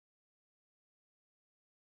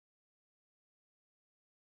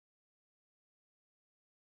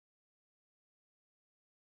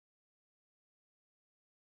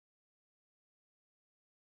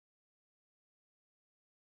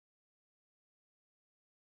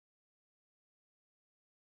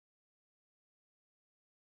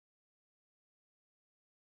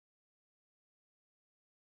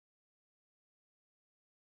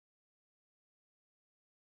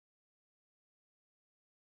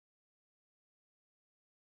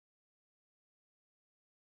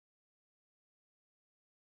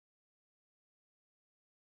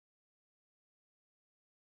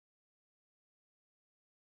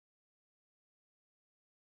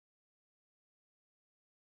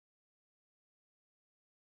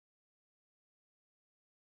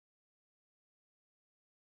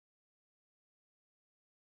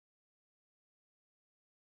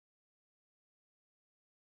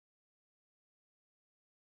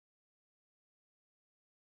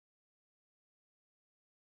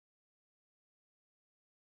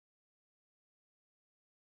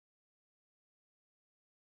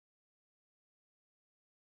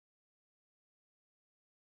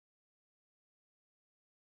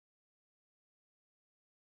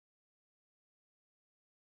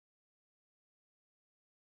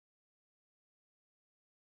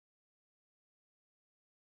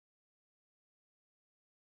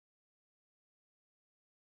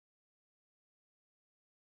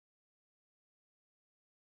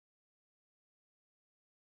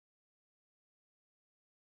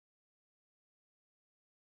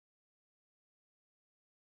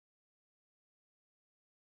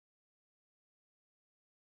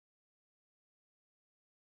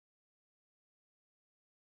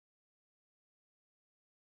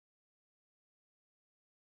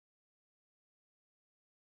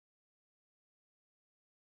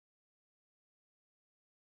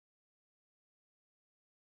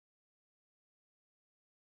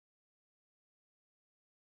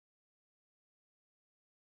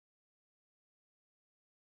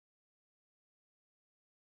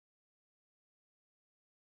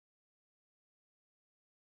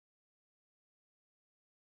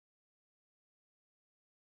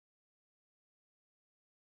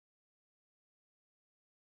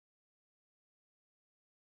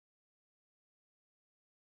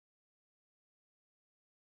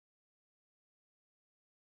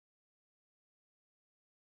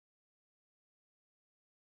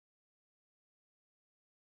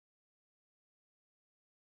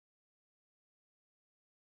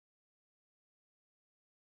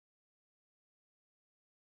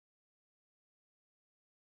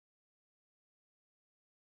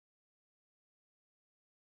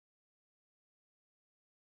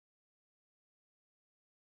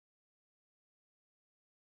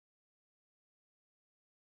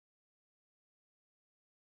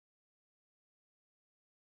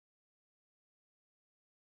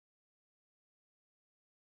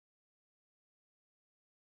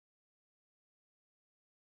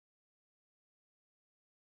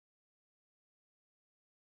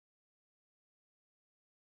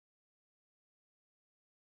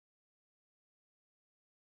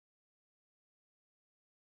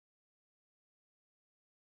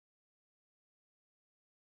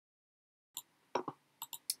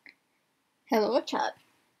Hello, chat.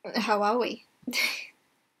 How are we?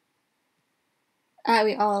 Are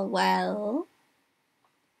we all well?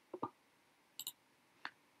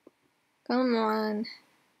 Come on.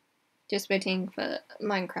 Just waiting for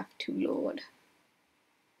Minecraft to load.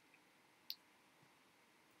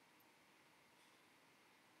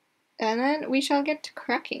 And then we shall get to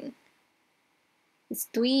cracking.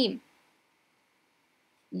 Stream.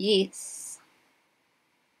 Yes.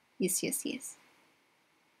 Yes, yes, yes.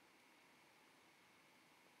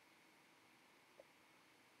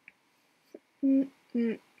 Oh,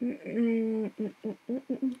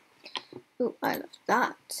 I love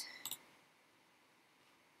that.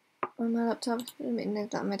 On my laptop, let me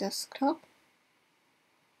move that on my desktop.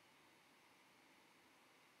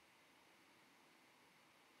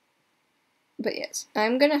 But yes,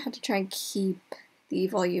 I'm gonna have to try and keep the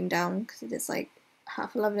volume down because it is like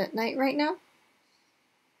 11:30 at night right now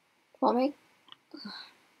for me.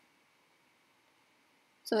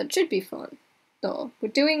 So it should be fun, though. We're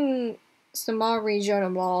doing some more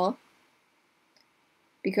Regionum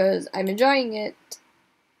because I'm enjoying it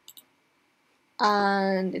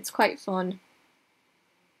and it's quite fun.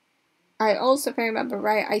 I also, if I remember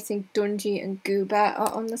right, I think Dungy and Goober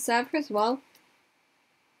are on the server as well.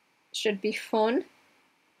 Should be fun.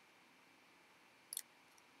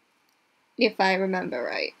 If I remember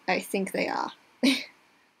right, I think they are.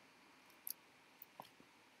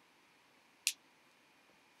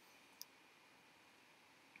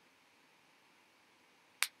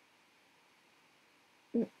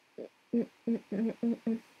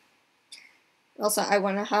 Also, I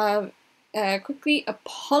want to have quickly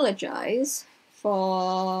apologize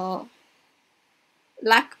for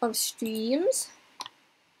lack of streams.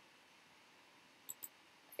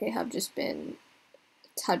 I have just been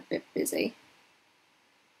a tad bit busy.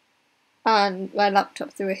 And my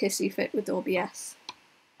laptop threw a hissy fit with OBS.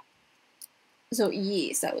 So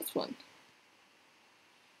yes, that was fun.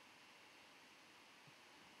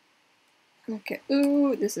 Okay,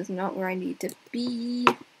 ooh, this is not where I need to be.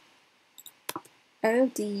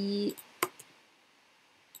 LD.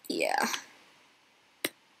 Yeah.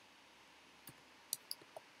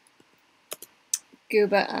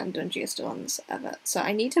 Goober and Dungy are still on the server, so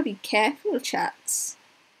I need to be careful, chats.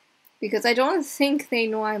 Because I don't think they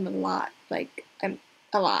know I'm alive. Like, I'm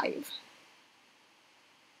alive.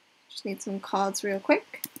 Just need some cards real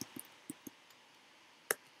quick.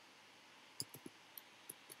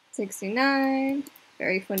 69.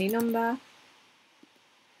 Very funny number.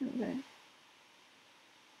 Okay.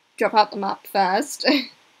 Drop out the map first.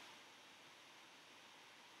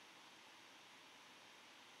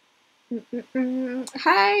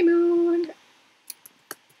 Hi, Moon.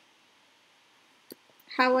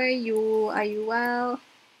 How are you? Are you well?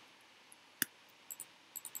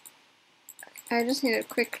 I just need to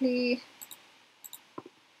quickly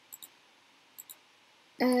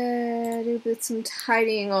do some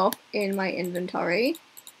tidying up in my inventory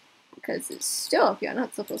because it's stuff you're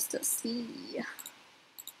not supposed to see.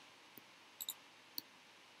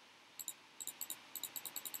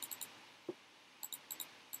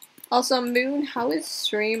 Also, Moon, how is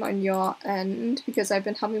stream on your end? Because I've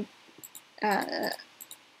been having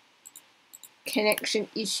connection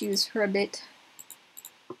issues for a bit.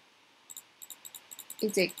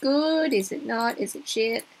 Is it good? Is it not? Is it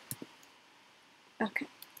shit? Okay.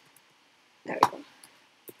 There we go.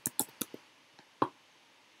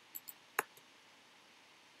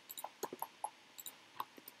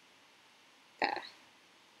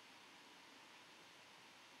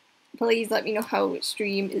 Please let me know how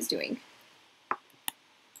stream is doing.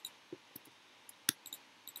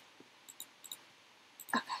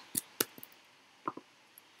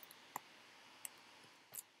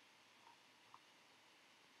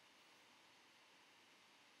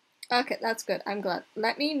 Okay, that's good. I'm glad.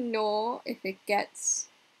 Let me know if it gets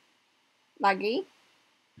laggy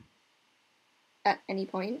at any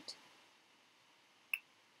point.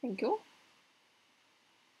 Thank you.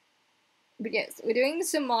 But yes, we're doing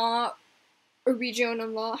some more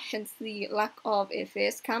Regionum, hence the lack of a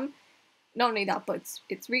face cam. Not only that, but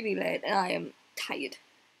it's really late and I am tired.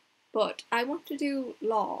 But I want to do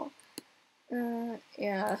law.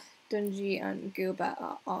 Yeah, Dungy and Goober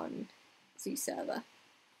are on the server,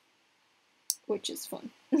 which is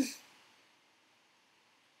fun.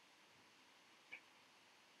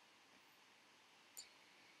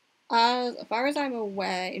 As far as I'm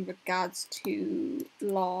aware, in regards to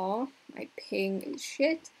law, my ping is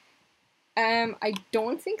shit. I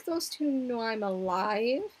don't think those two know I'm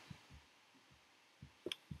alive.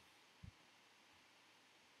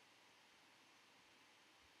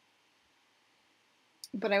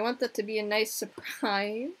 But I want that to be a nice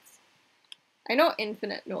surprise. I know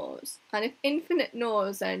Infinite knows. And if Infinite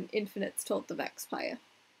knows, then Infinite's told the Vexpire.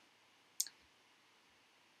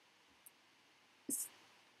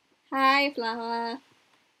 Hi, Flower.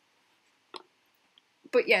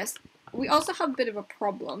 But yes, we also have a bit of a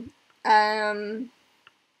problem. I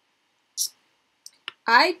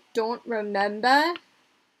don't remember,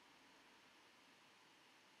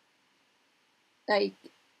 like,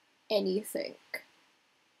 anything.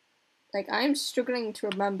 Like, I'm struggling to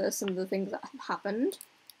remember some of the things that have happened.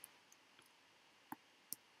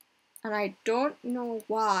 And I don't know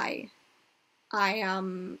why I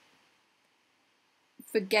am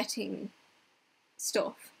forgetting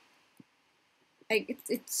stuff. Like,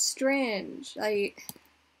 it's strange, like,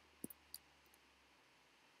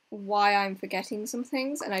 why I'm forgetting some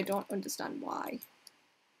things, and I don't understand why.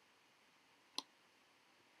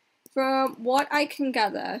 From what I can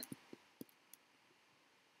gather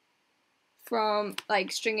from,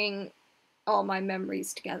 like, stringing all my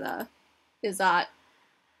memories together, is that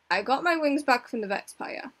I got my wings back from the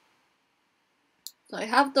Vexpire. So I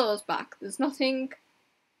have those back. There's nothing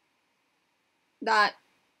that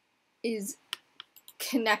is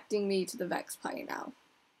connecting me to the Vexpire now.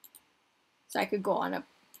 So I could go on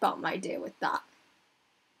about my day with that.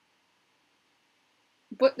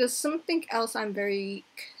 But there's something else I'm very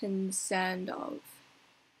concerned of.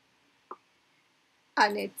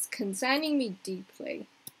 And it's concerning me deeply.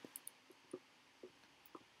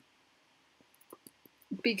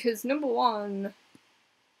 Because number one,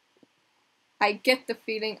 I get the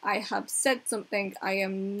feeling I have said something I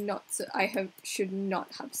should not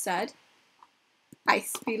have said. I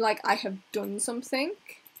feel like I have done something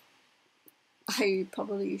I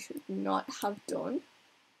probably should not have done.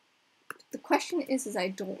 The question is I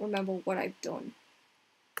don't remember what I've done.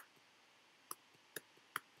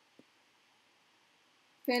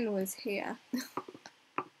 Finn was here.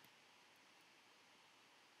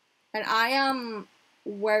 And I am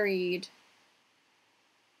worried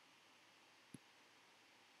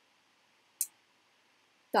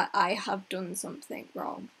that I have done something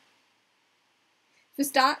wrong. For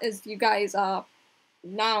starters, you guys are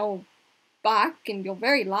now back and you're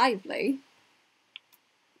very lively.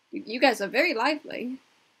 You guys are very lively.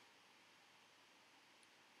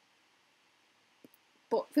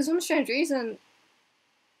 But for some strange reason,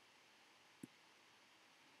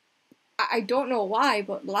 I don't know why,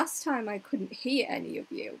 but last time I couldn't hear any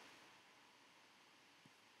of you.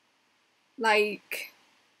 Like,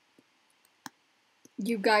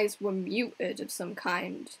 you guys were muted of some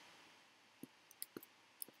kind.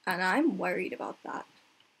 And I'm worried about that.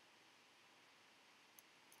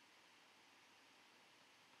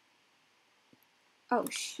 Oh,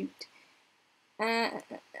 shoot.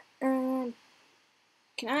 Can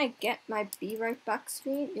I get my Be Right Back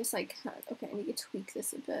screen? Yes, I can. Okay, I need to tweak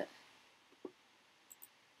this a bit.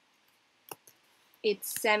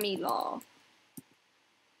 It's semi-law.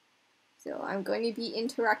 So I'm going to be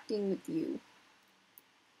interacting with you.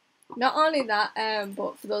 Not only that,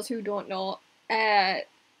 but for those who don't know,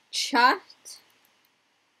 chat,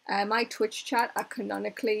 my Twitch chat are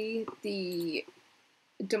canonically the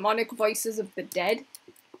demonic voices of the dead.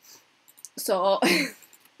 So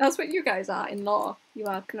that's what you guys are in law. You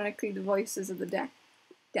are canonically the voices of the dead.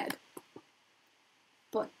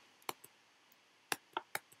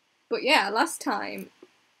 But yeah, last time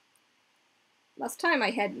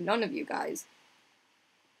I had none of you guys.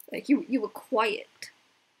 Like, you were quiet.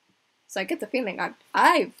 So I get the feeling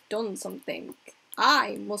I've done something.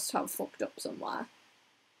 I must have fucked up somewhere.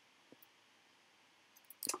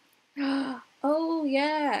 Oh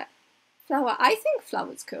yeah, Flower. I think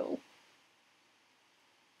Flower's cool.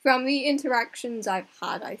 From the interactions I've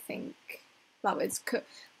had, I think Flower's cool.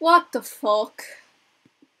 What the fuck?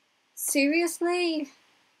 Seriously?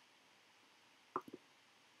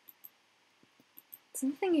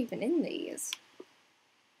 There's nothing even in these.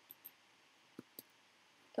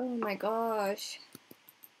 Oh my gosh.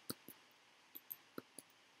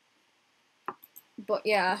 But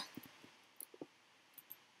yeah.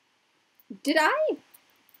 Did I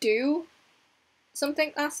do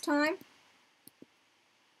something last time?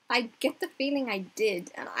 I get the feeling I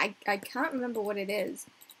did, and I can't remember what it is.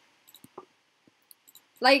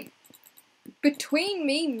 Like, between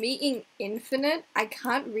me meeting Infinite, I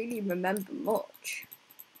can't really remember much.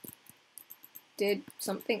 Did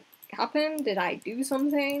something happen? Did I do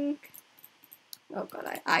something? Oh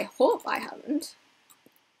god, I hope I haven't.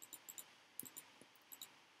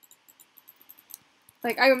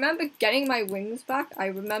 Like, I remember getting my wings back. I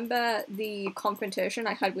remember the confrontation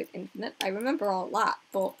I had with Infinite. I remember all that,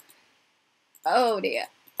 but oh dear.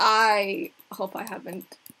 I hope I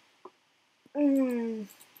haven't.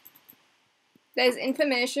 There's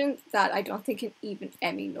information that I don't think even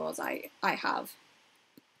Emmy knows I have.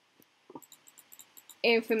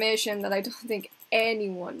 Information that I don't think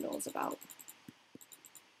anyone knows about.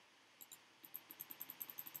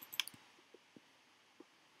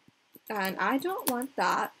 And I don't want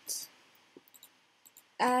that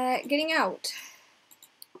getting out.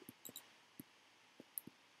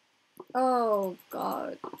 Oh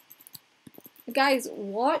god. Guys,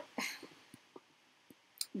 what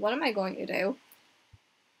am I going to do?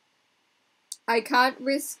 I can't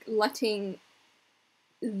risk letting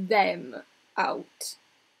them out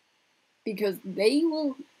because they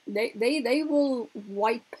will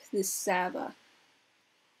wipe this server.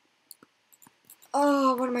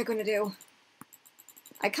 Oh, what am I gonna do?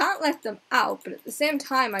 I can't let them out, but at the same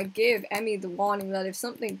time I give Emmy the warning that if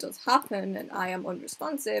something does happen and I am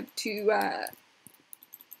unresponsive to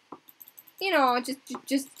you know,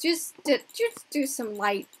 just do some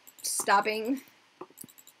light stabbing.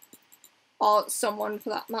 Or someone for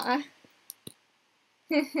that matter.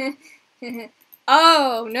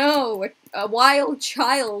 Oh no, a wild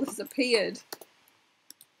child has appeared.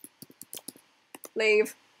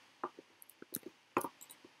 Leave.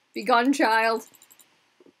 Be gone, child.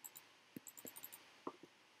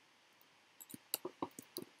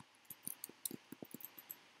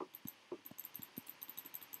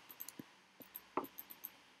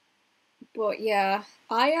 But yeah,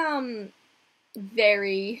 I am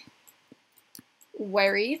very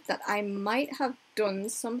worried that I might have done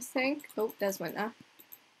something. Oh, there's Winter.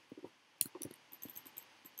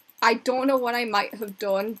 I don't know what I might have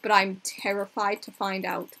done, but I'm terrified to find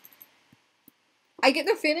out. I get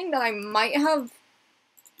the feeling that I might have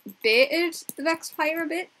baited the Vexfire a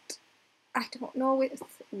bit. I don't know with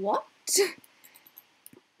what.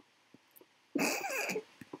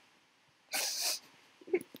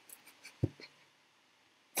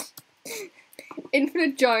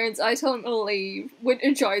 Infinite joins, I tell him to leave.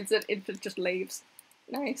 Winter joins it, Infinite just leaves.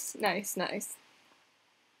 Nice, nice, nice.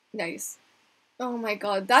 Nice. Oh my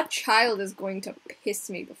god, that child is going to piss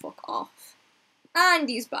me the fuck off. And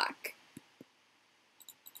he's back.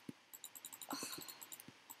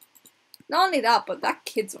 Not only that, but that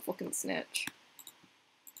kid's a fucking snitch.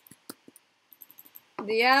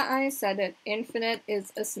 Yeah, I said it. Infinite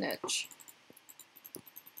is a snitch.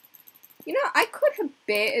 You know, I could have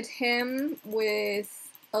baited him with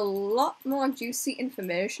a lot more juicy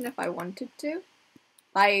information if I wanted to.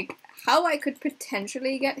 Like, how I could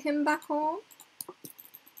potentially get him back home.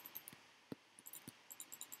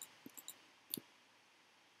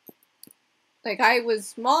 Like, I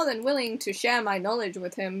was more than willing to share my knowledge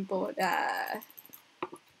with him, but, yeah,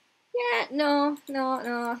 no.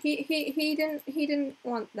 He didn't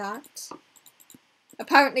want that.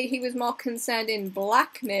 Apparently he was more concerned in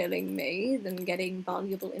blackmailing me than getting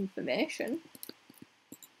valuable information.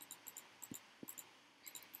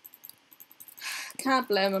 Can't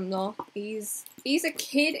blame him though. He's a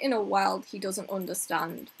kid in a world he doesn't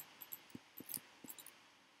understand.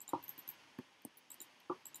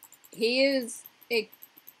 He is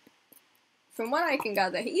from what I can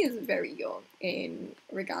gather, he is very young in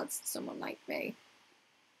regards to someone like me.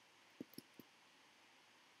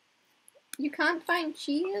 You can't find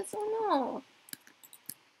cheese? Oh no.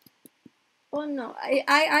 Oh no.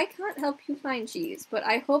 I can't help you find cheese, but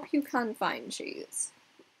I hope you can find cheese.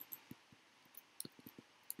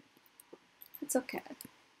 It's okay.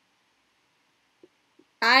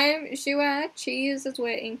 I'm sure cheese is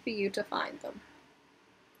waiting for you to find them.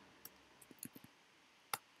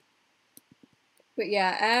 But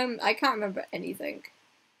yeah, I can't remember anything.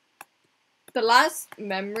 The last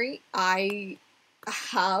memory I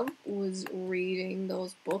have was reading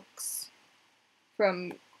those books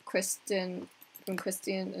from Kristen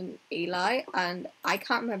and Eli, and I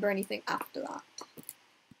can't remember anything after that.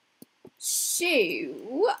 So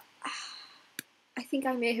I think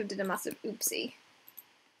I may have did a massive oopsie.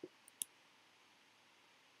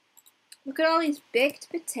 Look at all these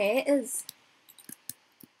baked potatoes.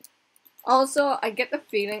 Also, I get the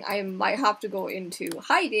feeling I might have to go into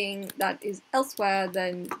hiding that is elsewhere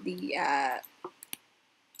than the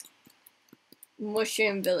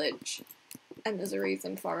Mushroom Village. And there's a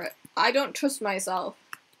reason for it. I don't trust myself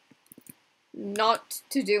not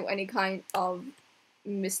to do any kind of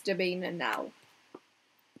misdemeanor now.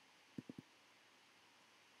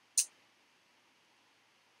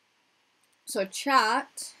 So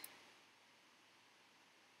chat,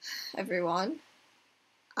 everyone,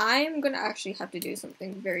 I'm gonna actually have to do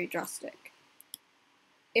something very drastic.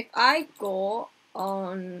 If I go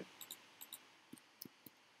on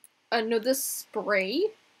another spree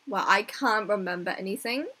where I can't remember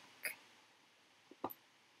anything,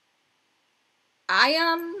 I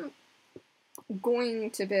am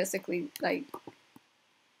going to basically, like,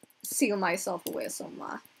 seal myself away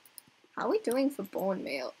somewhere. How are we doing for bone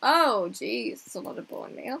meal? Oh, geez, it's a lot of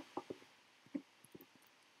bone meal.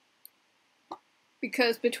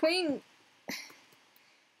 Because between...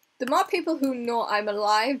 the more people who know I'm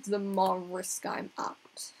alive, the more risk I'm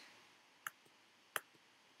at.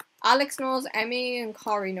 Alex knows, Emmy and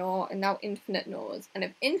Corey know, and now Infinite knows. And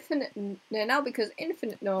if Infinite... now because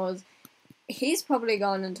Infinite knows, he's probably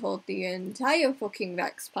gone and told the entire fucking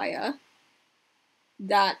Vexpire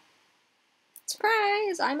that,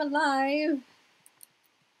 surprise, I'm alive.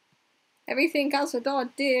 Everything Calcidor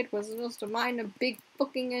did was just a minor big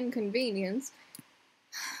fucking inconvenience.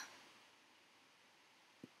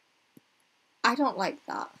 I don't like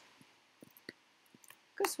that.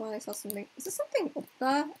 Guess what? I saw something. Is there something up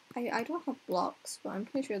there? I don't have blocks, but I'm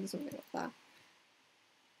pretty sure there's something up there.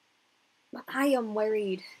 But I am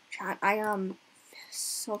worried, chat. I am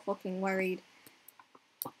so fucking worried.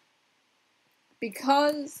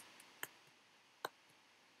 Because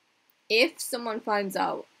if someone finds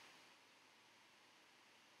out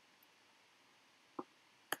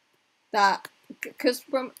that, because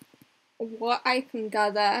from what I can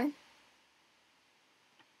gather,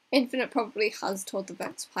 Infinite probably has told the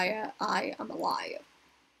Vexpire I am alive.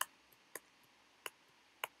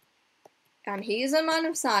 And he is a man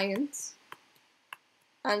of science.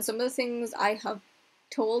 And some of the things I have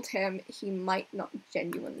told him he might not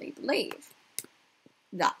genuinely believe.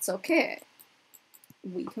 That's okay.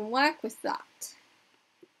 We can work with that.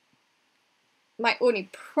 My only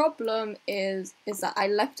problem is that I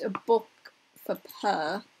left a book for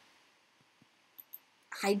Per.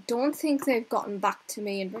 I don't think they've gotten back to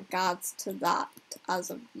me in regards to that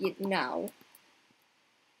as of yet now.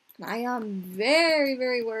 And I am very,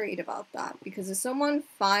 very worried about that, because if someone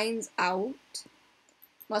finds out,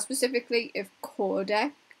 more specifically if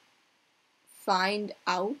Codec find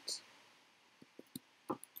out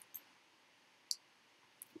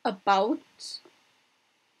about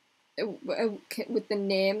with the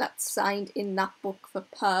name that's signed in that book for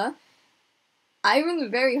Per, I run a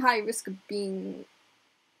very high risk of being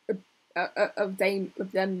of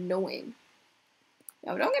them knowing.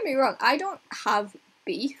 Now, don't get me wrong, I don't have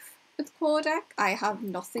beef with Codec. I have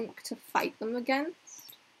nothing to fight them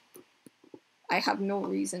against. I have no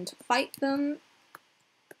reason to fight them.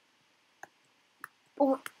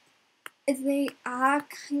 But they are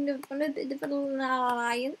kind of on a bit of an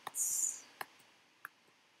alliance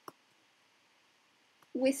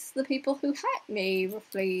with the people who hurt me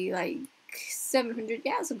roughly like 700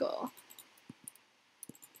 years ago.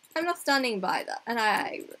 I'm not standing by that, and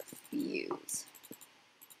I refuse.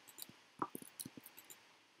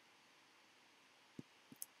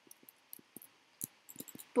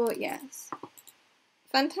 But yes.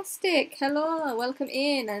 Fantastic! Hello, welcome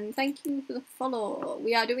in, and thank you for the follow.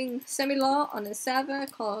 We are doing semi-law on a server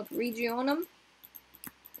called Regionum.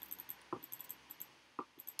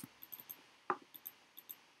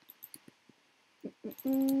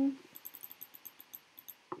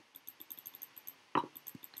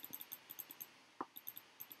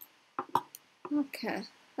 Okay,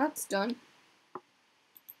 that's done.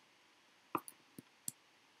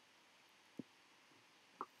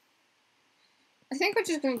 I think we're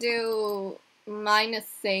just going to do minor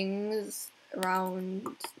things around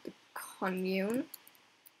the commune.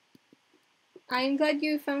 I'm glad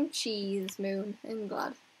you found cheese, Moon. I'm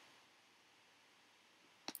glad.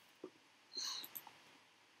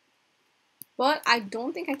 But I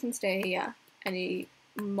don't think I can stay here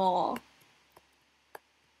anymore.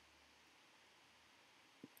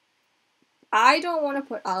 I don't want to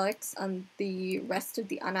put Alex and the rest of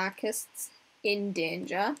the anarchists in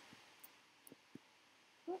danger.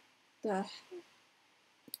 What the...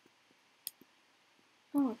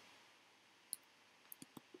 Oh.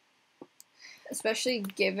 Especially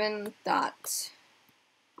given that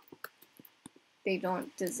they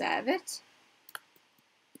don't deserve it.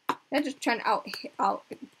 They're just trying to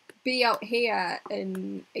be out here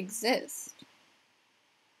and exist.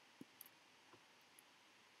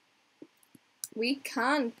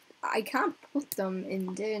 I can't put them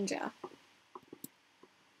in danger.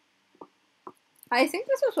 I think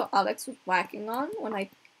this was what Alex was working on when I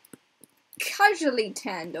casually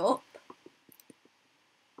turned up.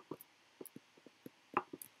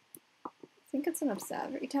 I think it's an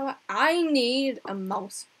observatory tower. I need a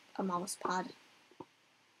mouse pad.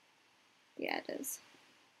 Yeah, it is.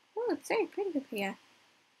 Oh, it's very pretty up here.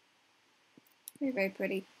 Very, very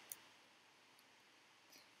pretty.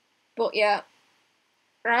 But yeah,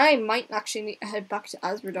 I might actually head back to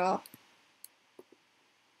Asrador.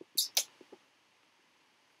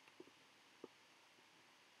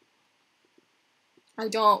 I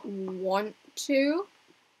don't want to,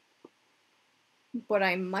 but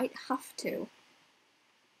I might have to.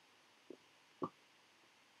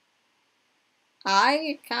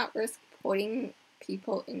 I can't risk putting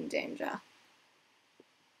people in danger.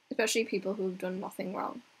 Especially people who've done nothing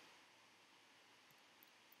wrong.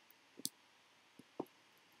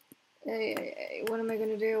 Hey, what am I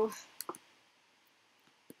gonna do?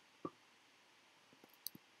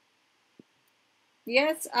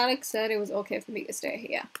 Yes, Alex said it was okay for me to stay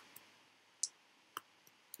here.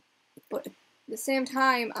 But at the same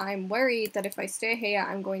time, I'm worried that if I stay here,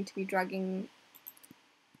 I'm going to be dragging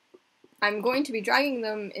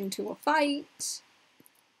them into a fight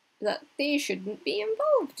that they shouldn't be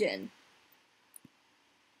involved in.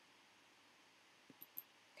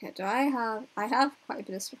 Okay, do I have quite a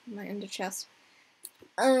bit of stuff in my under chest.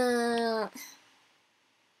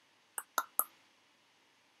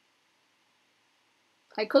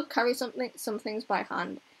 I could carry some things by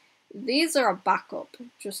hand. These are a backup,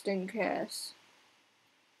 just in case.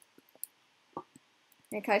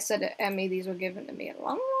 Like I said at Emmy, these were given to me a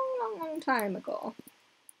long time ago.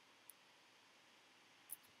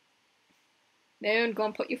 Noon, go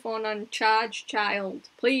and put your phone on charge, child,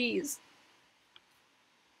 please.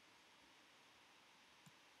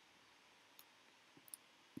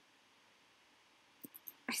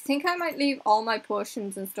 I think I might leave all my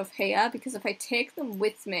potions and stuff here, because if I take them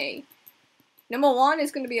with me, number one,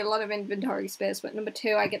 it's going to be a lot of inventory space, but number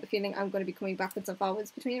two, I get the feeling I'm going to be coming backwards and forwards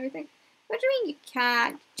between everything. What do you mean you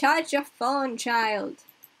can't? Charge your phone, child.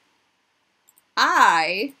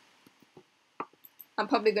 I'm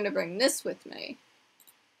probably going to bring this with me.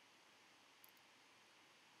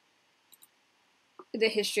 The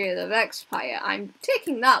history of the Vexpire. I'm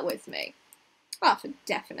taking that with me. Oh, for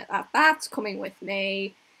definite. That's coming with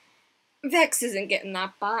me. Vex isn't getting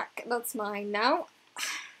that back. That's mine now.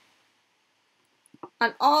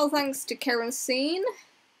 And all thanks to Kerosene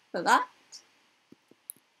for that.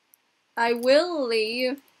 I will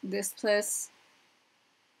leave this place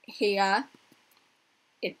here.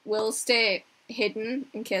 It will stay hidden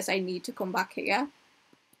in case I need to come back here.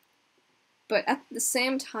 But at the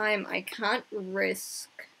same time, I can't risk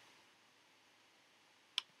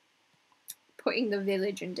putting the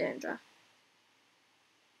village in danger.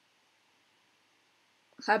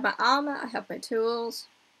 I have my armor, I have my tools,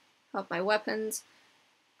 I have my weapons.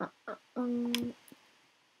 I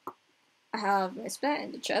have my spare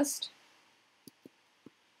in the chest.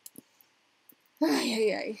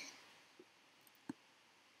 I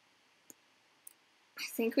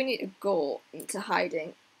think we need to go into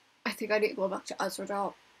hiding. I think I need to go back to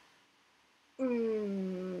Azrador.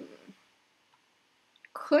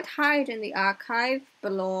 Could hide in the archive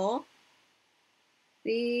below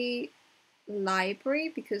the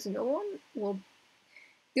library, because no one will.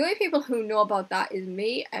 The only people who know about that is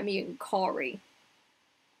me, Emmy, and Corey.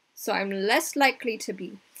 So I'm less likely to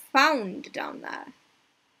be found down there.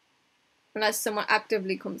 Unless someone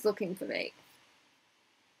actively comes looking for me.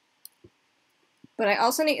 But I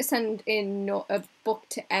also need to send in a book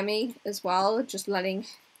to Emmy as well, just letting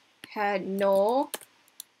her know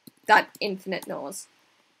that Infinite knows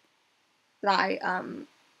that I am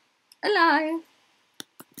alive.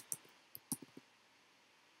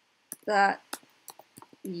 That,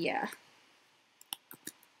 yeah.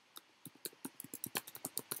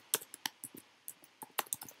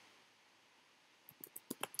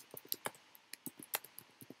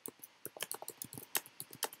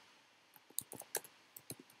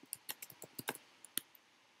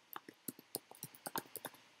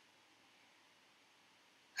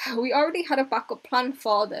 We already had a backup plan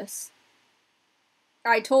for this.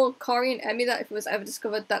 I told Corey and Emmy that if it was ever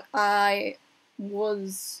discovered that I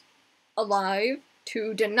was alive,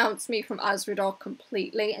 to denounce me from Azrador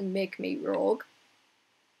completely and make me rogue.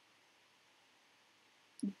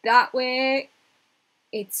 That way,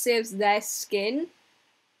 it saves their skin.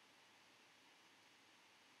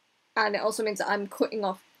 And it also means that I'm cutting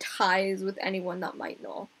off ties with anyone that might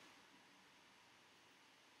know.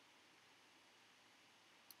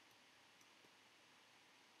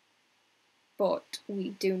 But we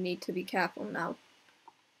do need to be careful now.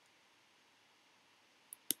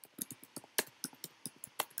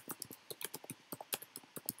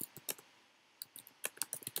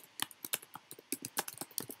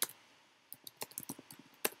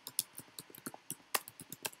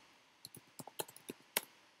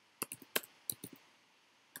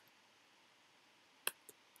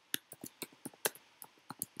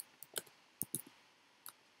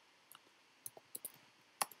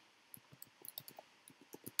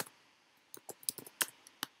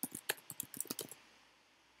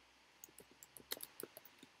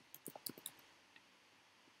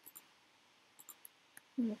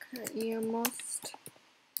 Okay, you must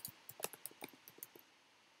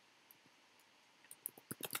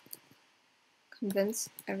convince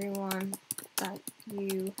everyone that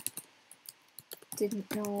you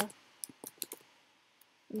didn't know,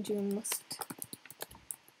 and you must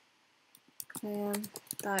claim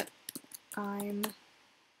that I'm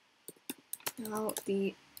now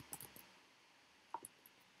that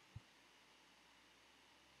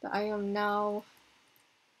I am now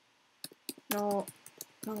no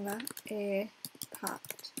longer a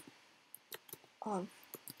part of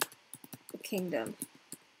the kingdom.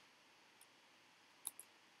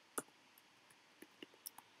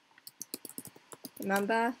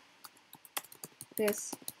 Remember,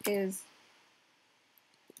 this is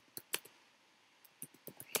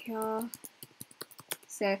your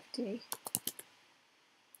safety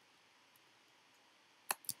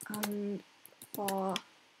and for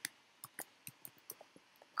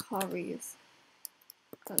Corey's,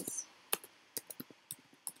 because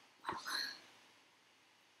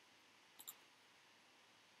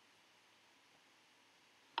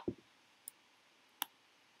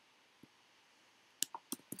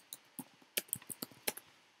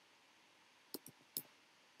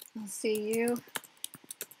I'll see you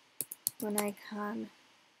when I can,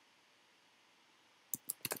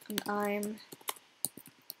 and I'm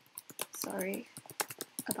sorry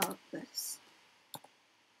about this.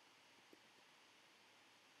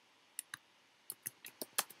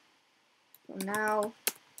 So now,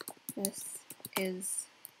 this is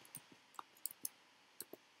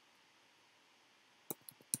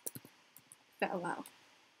farewell.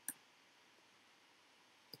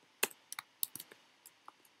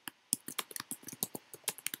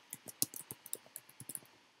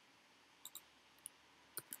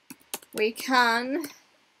 We can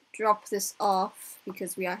drop this off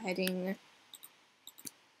because we are heading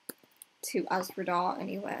to Asradar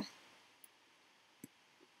anyway.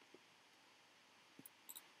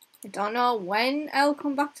 I don't know when I'll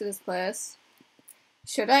come back to this place.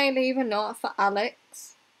 Should I leave a note for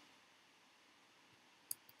Alex?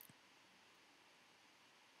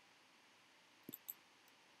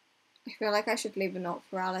 I feel like I should leave a note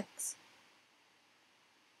for Alex.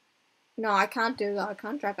 No, I can't do that. I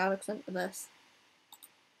can't drag Alex into this.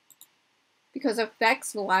 Because if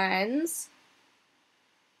Bex learns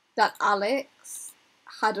that Alex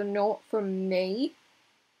had a note from me,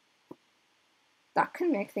 that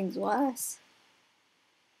can make things worse.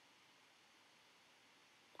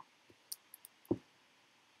 But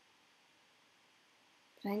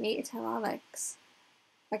I need to tell Alex.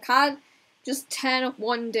 I can't just turn up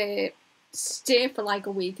one day, stay for like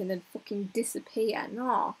a week, and then fucking disappear.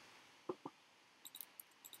 No.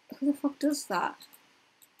 Who the fuck does that?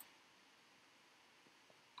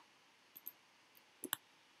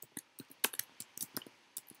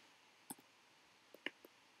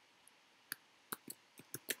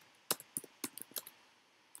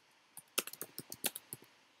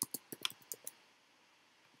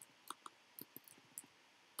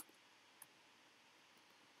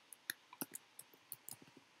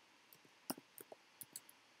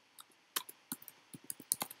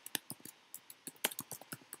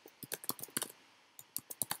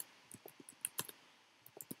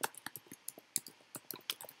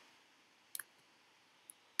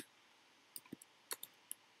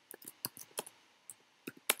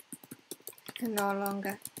 I can no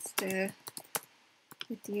longer stay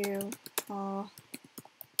with you for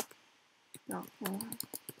not for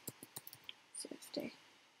safety.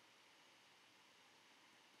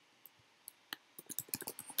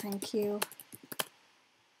 Thank you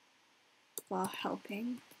for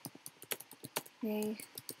helping me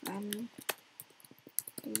when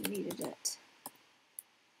you needed it.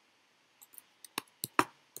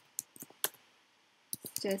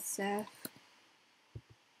 Stay safe.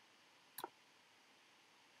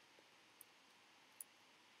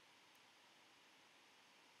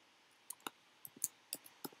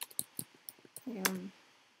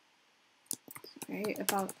 Sorry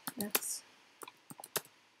about this.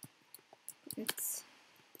 It's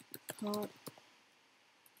hard.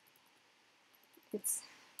 It's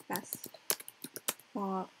best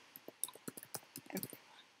for everyone.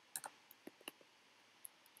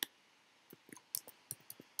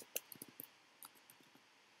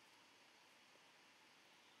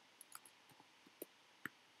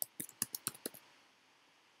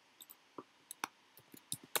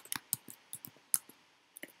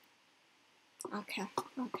 Okay,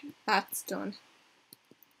 that's done.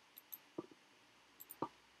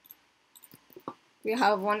 We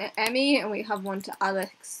have one to Emmy and we have one to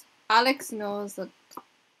Alex. Alex knows that.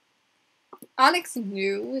 Alex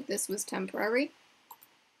knew this was temporary,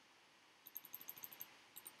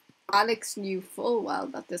 Alex knew full well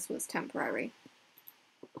that this was temporary.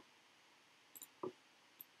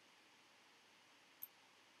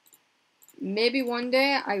 Maybe one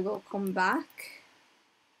day I will come back.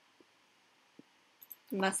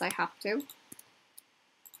 Unless I have to.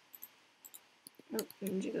 Oh,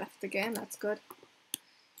 and you left again, that's good.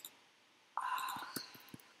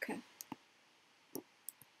 Okay.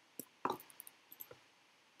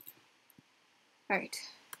 Alright.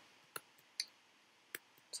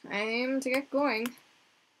 Time to get going.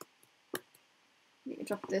 We can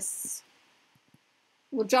drop this.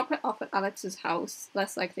 We'll drop it off at Alex's house.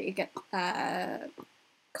 Less likely to get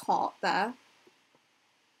caught there.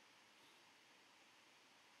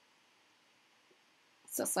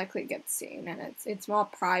 It's less likely to get seen, and it's more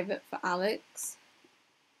private for Alex.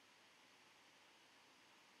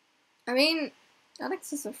 I mean,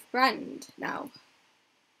 Alex is a friend now.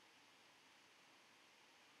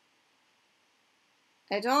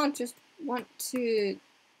 I don't just want to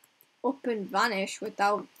up and vanish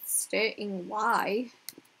without stating why.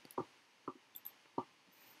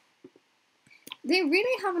 They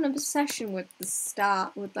really have an obsession with the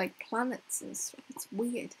star, with like planets and stuff. It's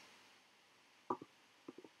weird.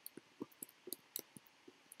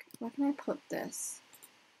 Where can I put this?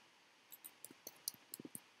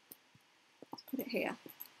 Let's put it here.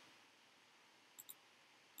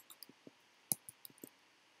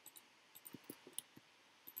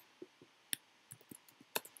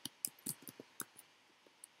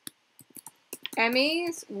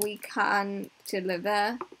 Emmy's, we can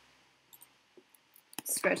deliver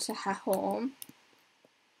straight to her home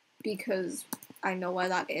because I know where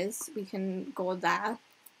that is. We can go there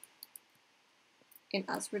in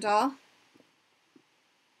Asradar.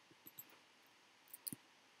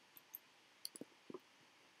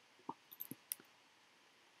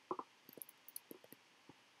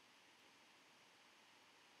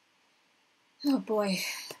 Oh boy.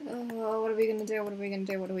 Oh, what are we gonna do? What are we gonna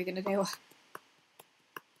do? What are we gonna do?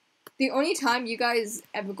 The only time you guys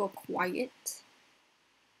ever go quiet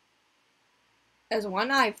is when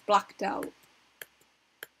I've blacked out.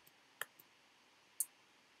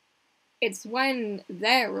 It's when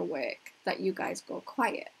they're awake that you guys go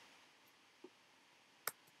quiet.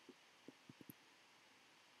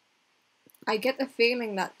 I get the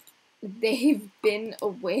feeling that they've been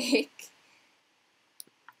awake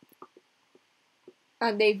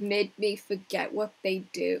and they've made me forget what they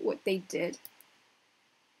did.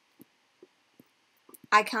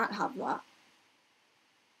 I can't have that.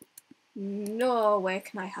 No way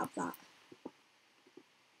can I have that.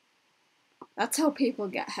 That's how people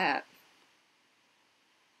get hurt.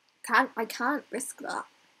 I can't risk that.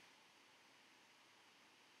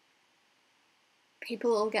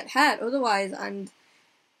 People will get hurt otherwise, and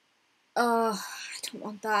I don't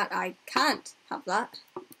want that. I can't have that.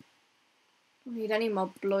 Don't need any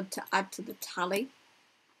more blood to add to the tally.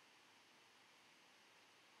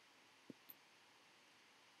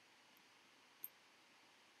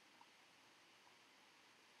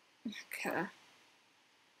 Okay.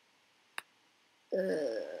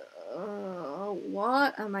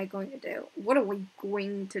 What am I going to do? What are we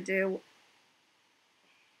going to do?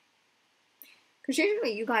 Because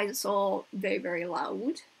usually you guys are so very, very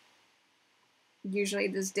loud. Usually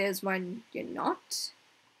there's days when you're not.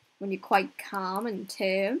 When you're quite calm and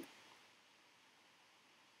tame.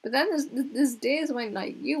 But then there's days when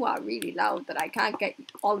like you are really loud that I can't get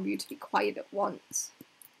all of you to be quiet at once.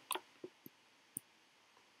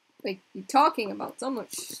 Like, you're talking about so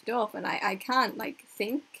much stuff and I can't, like,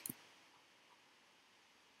 think.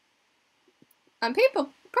 And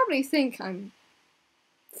people probably think I'm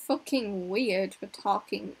fucking weird for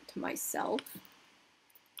talking to myself.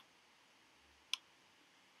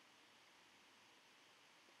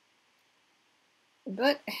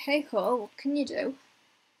 But, hey ho, what can you do?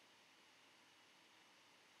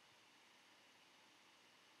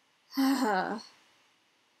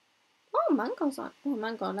 Oh, Mango's on. Oh,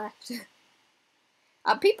 Mango left.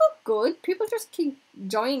 Are people good? People just keep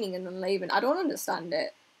joining and then leaving. I don't understand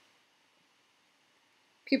it.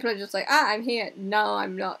 People are just like, I'm here. No,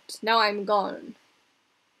 I'm not. No, I'm gone.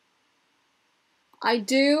 I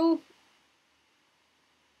do.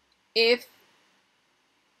 If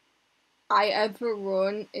I ever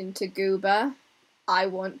run into Goober, I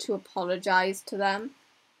want to apologize to them.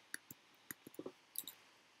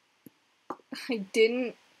 I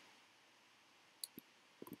didn't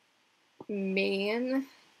mean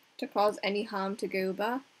to cause any harm to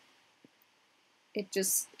Goober. It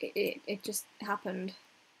just happened.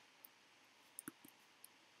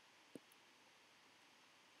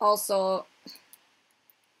 Also,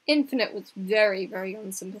 Infinite was very, very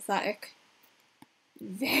unsympathetic.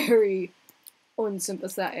 very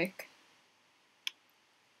unsympathetic.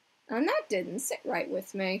 And that didn't sit right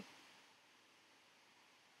with me.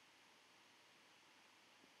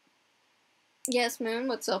 Yes, Moon,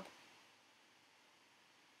 what's up?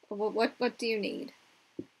 What do you need?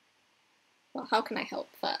 Well, how can I help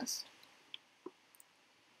first?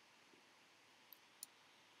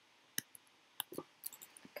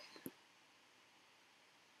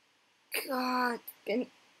 God, been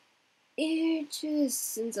ages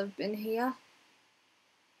since I've been here.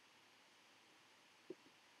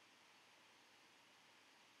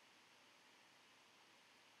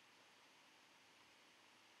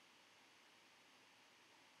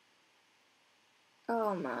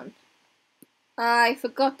 Oh man. I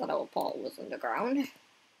forgot that our portal was underground.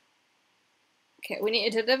 Okay, we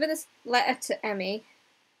need to deliver this letter to Emmy.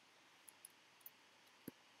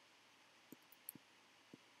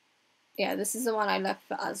 Yeah, this is the one I left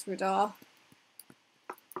for Azradar.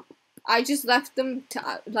 I just left them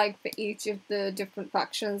to, like, for each of the different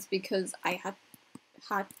factions because I had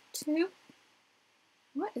to.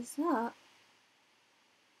 What is that?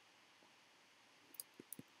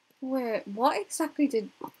 Wait, what exactly did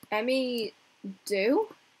Emmy do?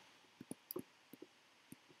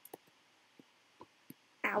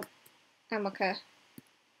 Ow. I'm okay.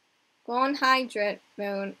 Go on, hydrate,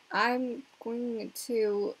 Moon. I'm going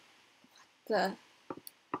to...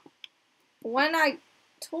 When I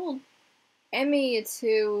told Emmy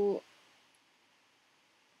to...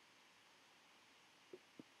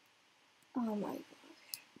 Oh my gosh.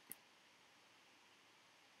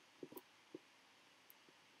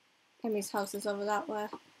 Emmy's house is over that way.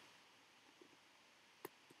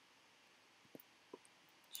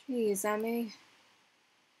 Jeez, Emmy.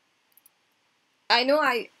 I know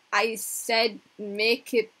I said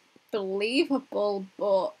make it believable,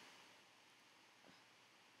 but...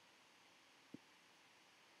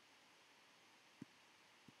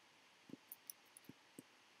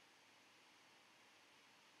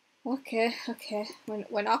 Okay.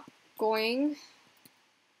 We're not going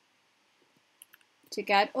to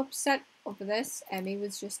get upset over this. Emmy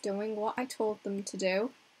was just doing what I told them to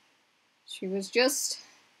do. She was just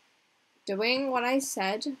doing what I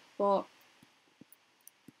said, but...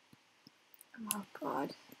 Oh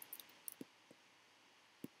god.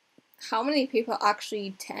 How many people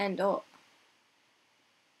actually turned up?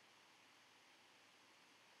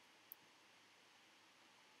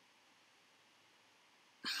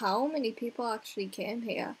 How many people actually came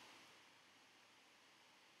here?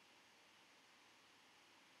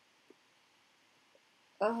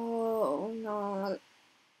 Oh no.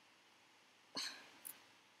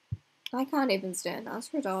 I can't even stand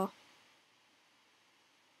Azradar.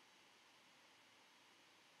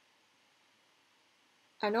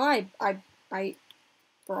 I know I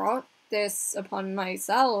brought this upon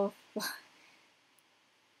myself.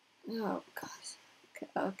 Oh god.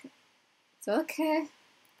 Okay. It's okay.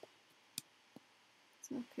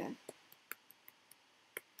 It's okay.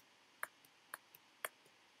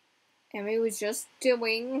 Emmy was just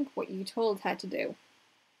doing what you told her to do,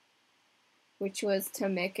 which was to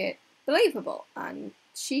make it believable, and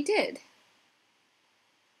she did.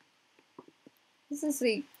 This is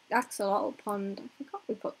the axolotl pond. I forgot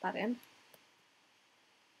we put that in.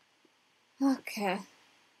 Okay.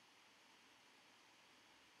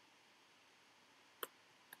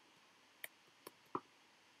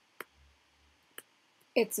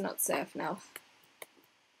 It's not safe now.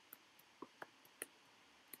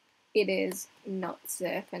 It is not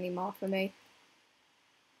safe anymore for me.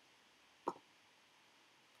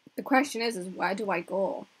 The question is where do I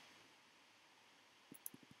go?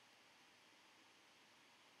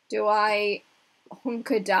 Do I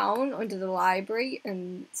hunker down under the library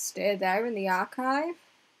and stay there in the archive?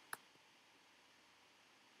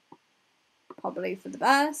 Probably for the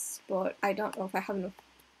best, but I don't know if I have enough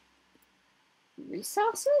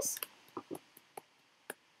resources.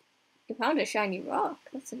 You found a shiny rock.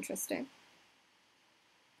 That's interesting.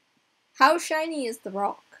 How shiny is the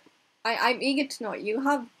rock? I'm eager to know. You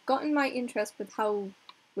have gotten my interest with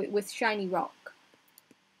shiny rock.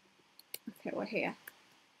 Okay, we're here.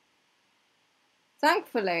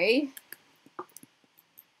 Thankfully,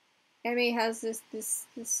 Emmy has this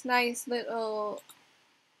nice little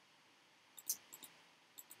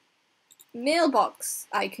mailbox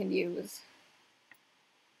I can use.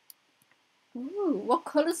 Ooh, what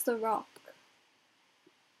colour's the rock?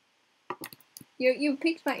 You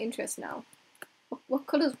piqued my interest now. What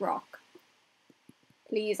colour's rock?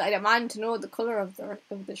 Please, I demand to know the colour of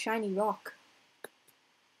the shiny rock.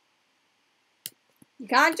 You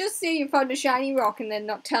can't just say you found a shiny rock and then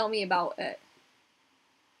not tell me about it.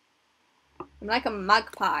 I'm like a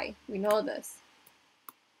magpie. We know this.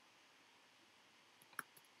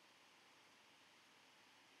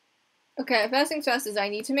 Okay, first things first is I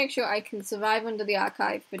need to make sure I can survive under the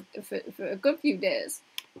archive for a good few days.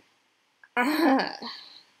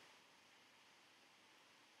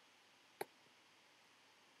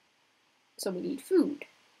 So we need food.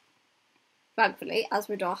 Thankfully,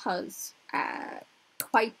 Asmodor has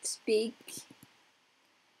quite big,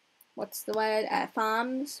 what's the word,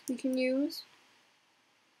 farms we can use.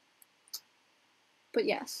 But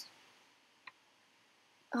yes.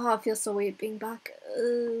 Oh, it feels so weird being back.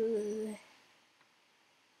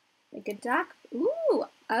 Like a dark. Ooh,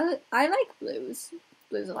 I like blues.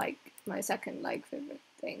 Blues are like my second favorite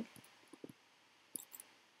thing.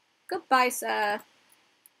 Goodbye, sir.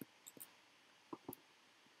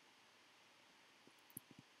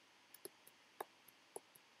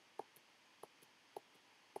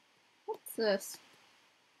 What's this?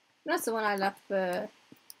 That's the one I left for.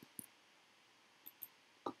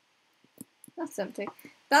 That's empty.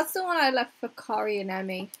 That's the one I left for Corey and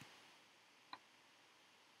Emmy.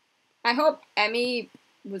 I hope Emmy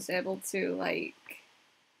was able to, like,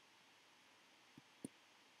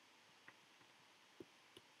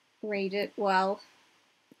 read it well.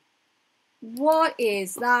 What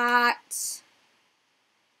is that?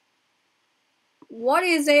 What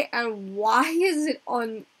is it and why is it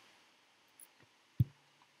on?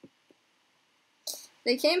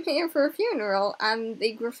 They came here for a funeral and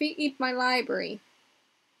they graffitied my library.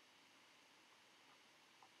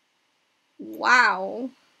 Wow.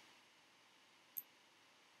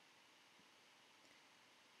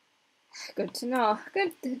 Good to know.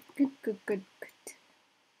 Good.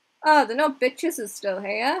 Oh, the no bitches is still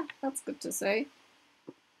here. That's good to see.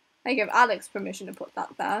 I give Alex permission to put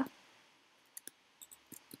that there.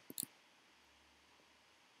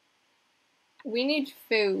 We need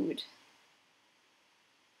food.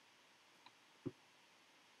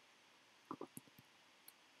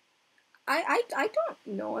 I don't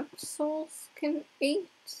know if souls can eat.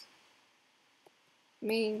 I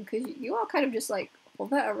mean, because you all kind of just like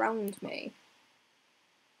hover around me.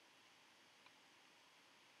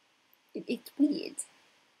 It's weird.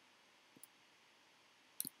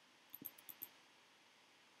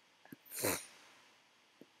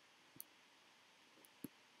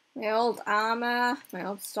 My old armor, my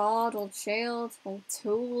old sword, old shield, old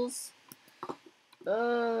tools.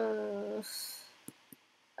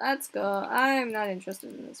 Let's go. I'm not interested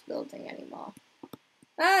in this building anymore.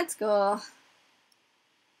 Let's go.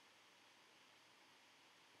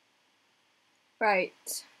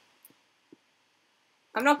 Right.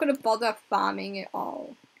 I'm not gonna bother farming it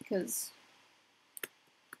all because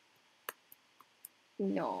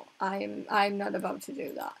no, I'm not about to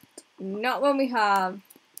do that. Not when we have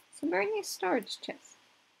some very nice storage chests.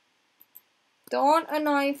 Don't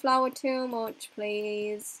annoy Flower too much,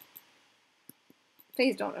 please.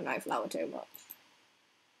 Please don't annoy Flower too much.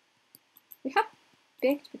 We have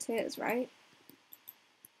baked potatoes, right?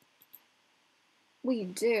 We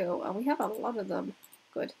do, and we have a lot of them.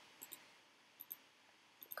 Good.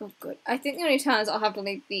 Good. I think the only times I'll have to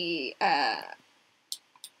leave the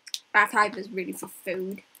archive is really for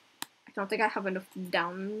food. I don't think I have enough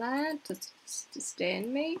down there to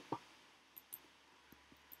sustain me.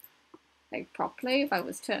 Like, properly, if I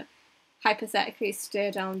was to hypothetically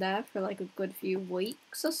stay down there for like a good few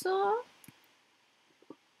weeks or so.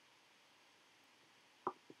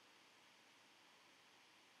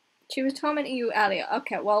 She was tormenting you earlier.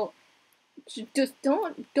 Okay, well, just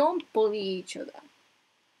don't bully each other.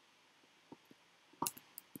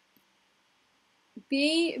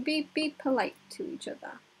 Be polite to each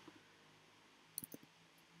other.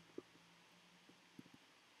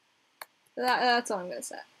 That's all I'm gonna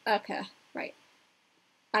say. Okay, right.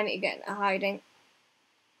 I need to get into hiding.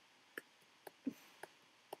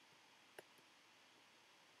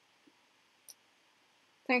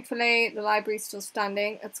 Thankfully, the library's still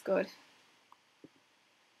standing. That's good.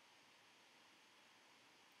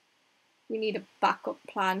 We need a backup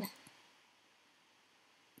plan.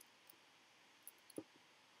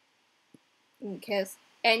 In case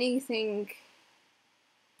anything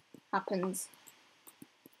happens.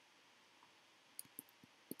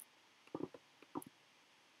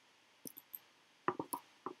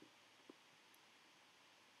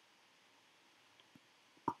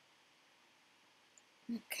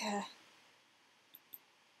 Okay.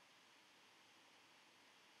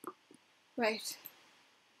 Right.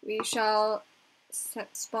 We shall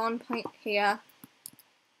set spawn point here,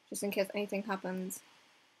 just in case anything happens.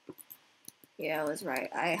 Yeah, I was right.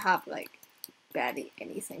 I have, like, barely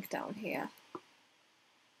anything down here.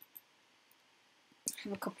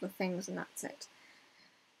 have a couple of things and that's it.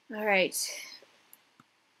 Alright.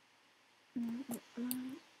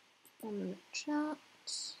 On the chat.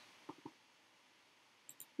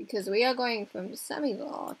 Because we are going from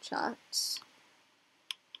semi-law chat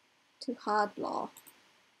to hard law.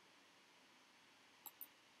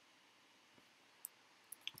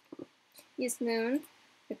 Yes, Noon.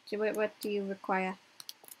 What do you require?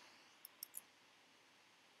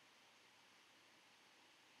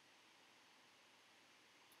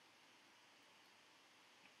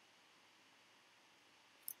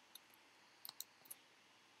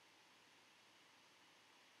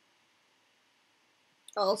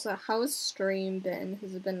 Also, how's stream been?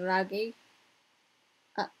 Has it been laggy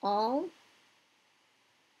at all?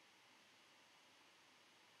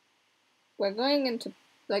 We're going into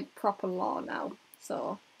like proper law now,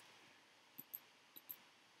 so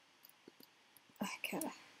okay.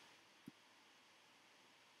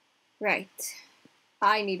 Right.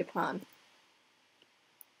 I need a plan.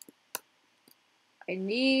 I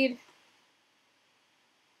need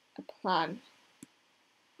a plan.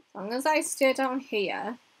 As long as I stay down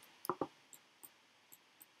here,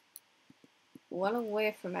 well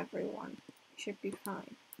away from everyone, it should be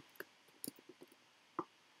fine.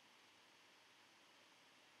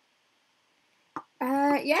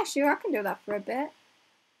 Yeah, sure, I can do that for a bit.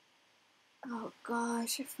 Oh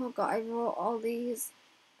gosh, I forgot I wrote all these.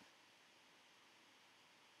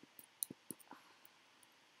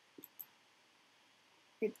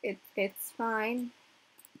 It's fine.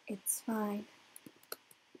 It's fine.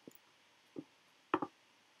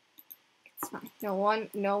 It's fine. No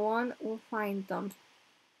one will find them.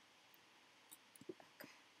 Okay.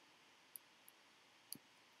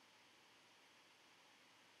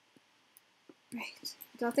 Right.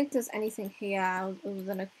 I don't think there's anything here other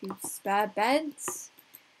than a few spare beds.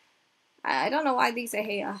 I don't know why these are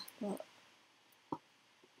here, but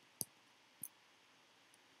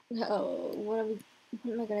oh, what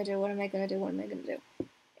am I gonna do? What am I gonna do? What am I gonna do?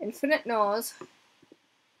 Infinite knows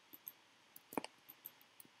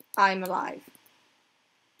I'm alive.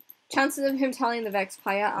 Chances of him telling the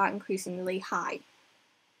Vexpire are increasingly high.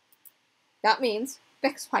 That means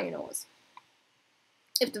Vexpire knows.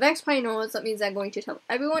 If the Vexpire knows, that means they're going to tell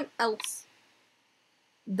everyone else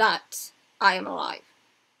that I am alive.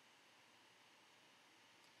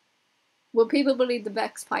 Will people believe the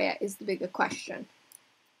Vexpire is the bigger question.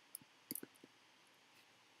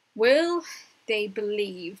 Will they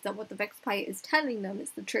believe that what the Vexpire is telling them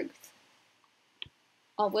is the truth?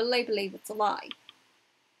 Or will they believe it's a lie?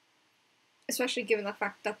 Especially given the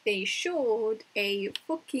fact that they showed a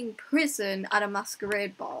fucking prison at a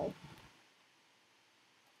masquerade ball.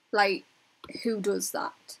 Like, who does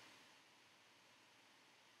that?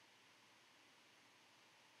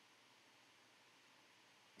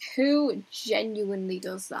 Who genuinely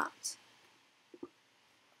does that?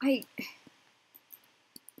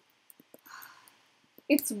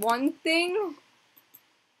 It's one thing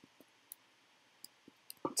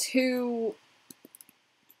to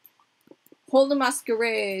hold a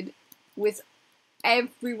masquerade with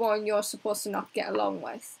everyone you're supposed to not get along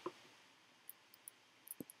with.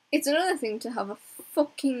 It's another thing to have a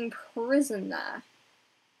fucking prison there.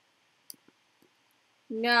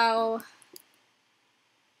 No.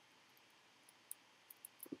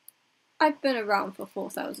 I've been around for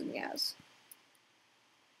 4,000 years.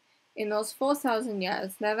 In those 4,000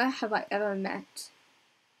 years, never have I ever met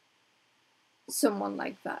someone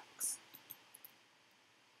like Vex.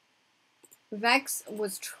 Vex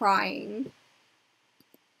was trying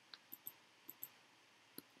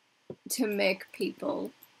to make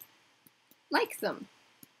people like them.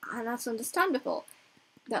 And that's understandable.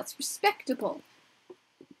 That's respectable.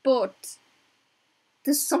 But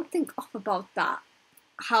there's something off about that.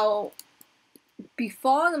 How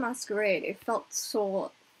before the masquerade, it felt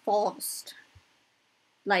so forced.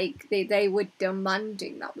 Like they were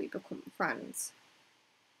demanding that we become friends.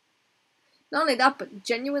 Not only that, but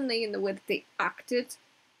genuinely in the way that they acted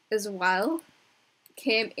as well.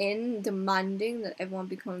 Came in demanding that everyone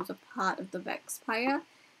becomes a part of the Vexpire.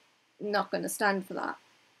 Not going to stand for that.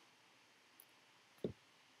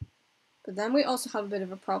 But then we also have a bit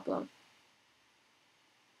of a problem.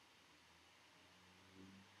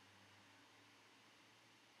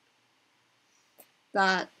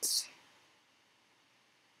 That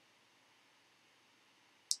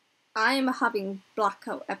I'm having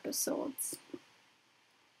blackout episodes.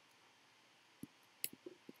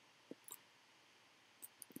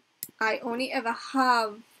 I only ever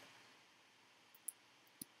have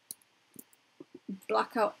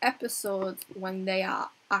blackout episodes when they are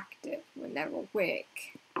active, when they're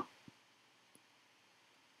awake.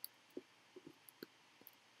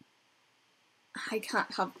 I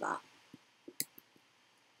can't have that.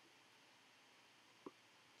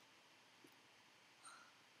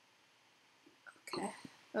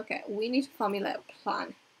 Okay, we need to formulate a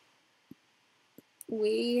plan.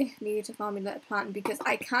 We need to formulate a plan because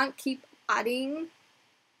I can't keep adding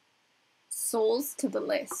souls to the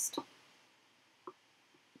list.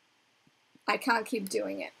 I can't keep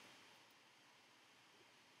doing it.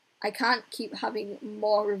 I can't keep having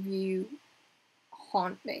more of you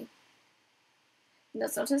haunt me. And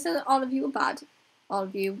that's not to say that all of you are bad. All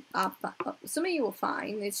of you are some of you are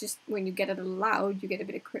fine. It's just when you get it aloud, you get a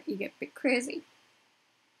bit crazy.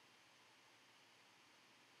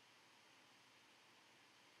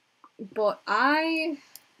 But I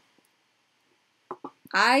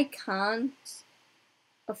can't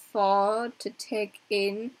afford to take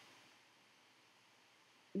in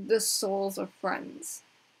the souls of friends.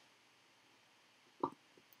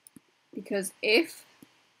 Because if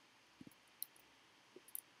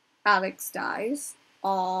Alex dies,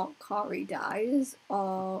 or Corey dies,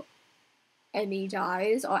 or Emmy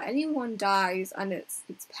dies, or anyone dies and it's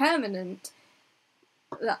permanent,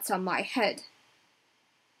 that's on my head.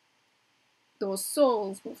 Those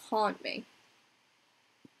souls will haunt me.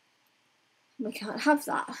 We can't have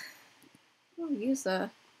that. Oh,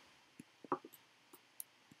 user.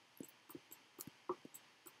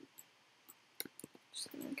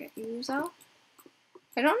 Just gonna get user.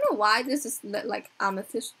 I don't know why this is like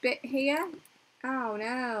amethyst bit here. Oh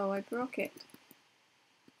no, I broke it.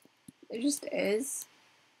 It just is.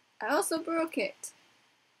 I also broke it.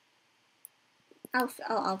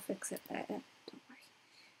 I'll fix it later. Don't worry.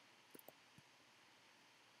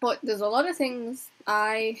 But there's a lot of things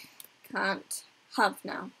I can't have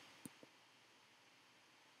now.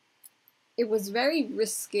 It was very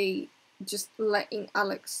risky just letting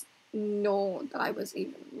Alex know that I was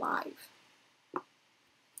even alive.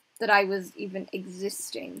 That I was even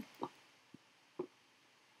existing.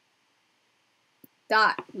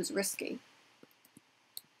 That was risky.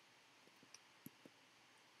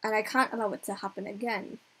 And I can't allow it to happen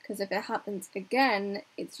again, because if it happens again,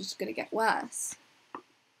 it's just going to get worse.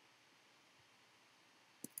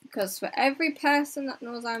 Because for every person that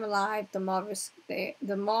knows I'm alive, the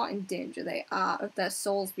more in danger they are of their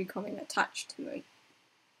souls becoming attached to me.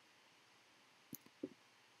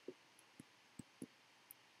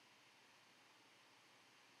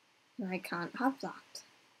 And I can't have that.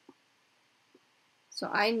 So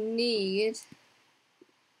I need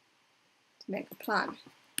to make a plan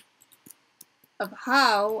of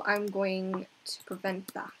how I'm going to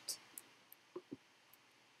prevent that.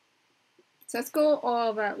 So let's go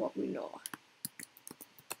over what we know.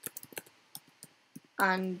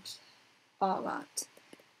 And all that.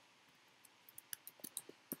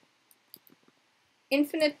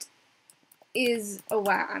 Infinite is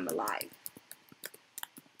aware I'm alive.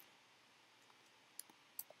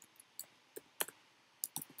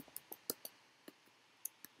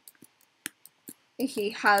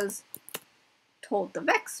 He has told the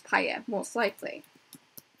Vexpire, most likely.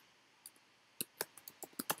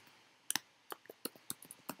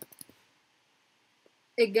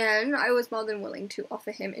 Again, I was more than willing to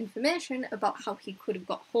offer him information about how he could have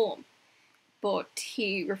got home, but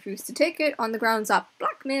he refused to take it on the grounds that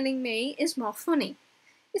blackmailing me is more funny.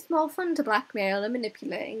 It's more fun to blackmail and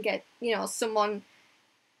manipulate and get, you know, someone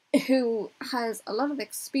who has a lot of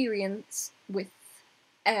experience with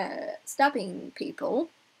stabbing people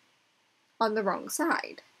on the wrong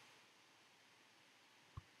side.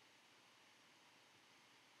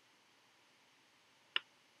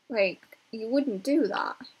 Like, you wouldn't do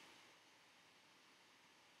that.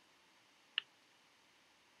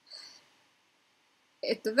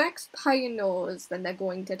 If the Vexpire knows, then they're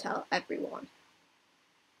going to tell everyone.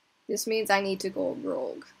 This means I need to go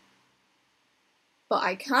rogue. But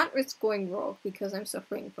I can't risk going rogue because I'm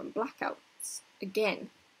suffering from blackouts again.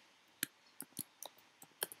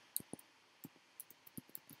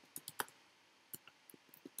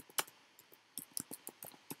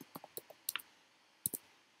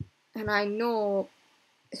 And I know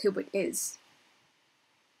who it is.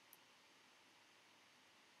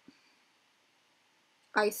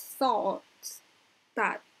 I thought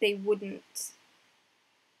that they wouldn't,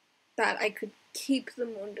 that I could keep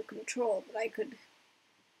them under control, that I could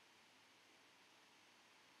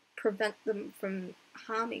prevent them from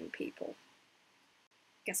harming people.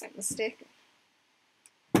 Guess I'm mistaken.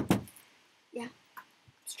 Yeah, I'm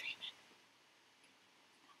streaming.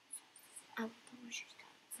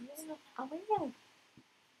 I will.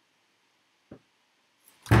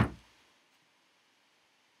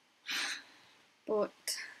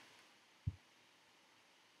 But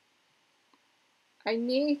I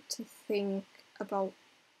need to think about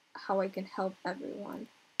how I can help everyone.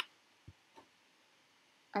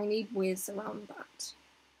 I need ways around that.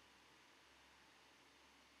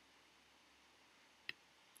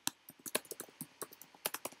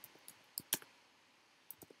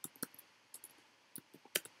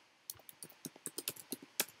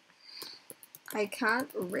 I can't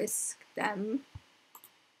risk them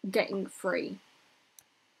getting free.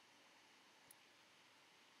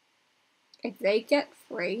 If they get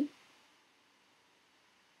free,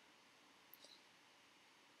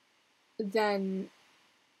 then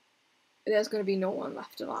there's going to be no one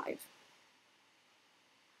left alive.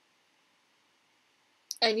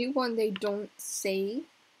 Anyone they don't see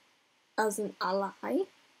as an ally,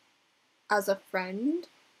 as a friend,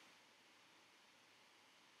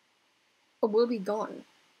 will be gone.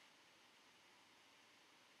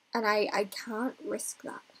 And I can't risk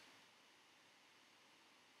that.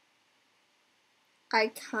 I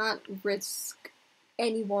can't risk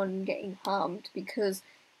anyone getting harmed because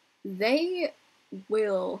they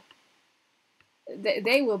will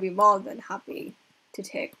be more than happy to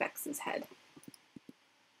take Vex's head.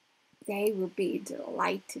 They would be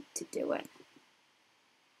delighted to do it.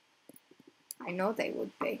 I know they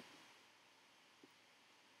would be.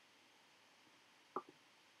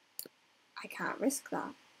 I can't risk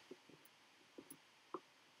that.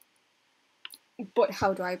 But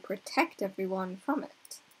how do I protect everyone from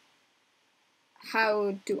it?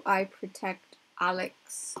 How do I protect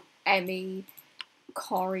Alex, Emmy,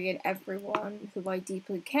 Corey, and everyone who I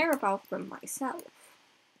deeply care about from myself?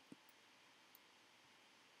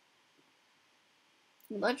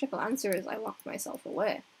 The logical answer is I locked myself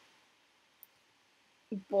away.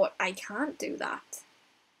 But I can't do that.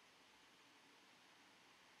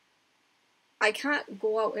 I can't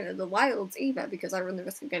go out into the wilds either because I run the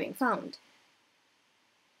risk of getting found.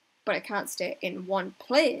 But I can't stay in one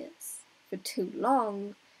place for too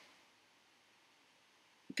long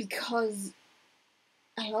because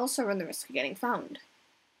I also run the risk of getting found.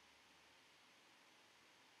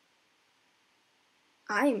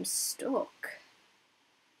 I'm stuck.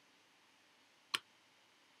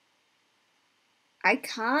 I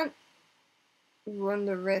can't run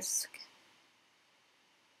the risk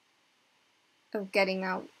of getting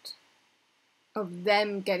out, of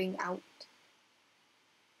them getting out,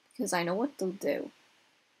 because I know what they'll do.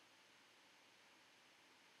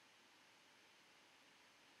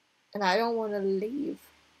 And I don't want to leave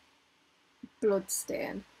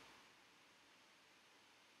bloodstain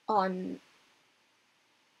on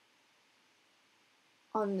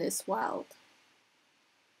this world.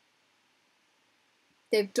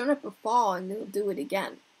 They've done it before and they'll do it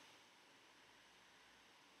again.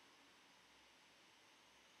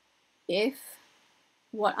 If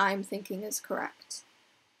what I'm thinking is correct,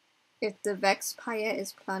 if the Vexpire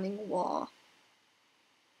is planning war,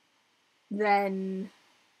 then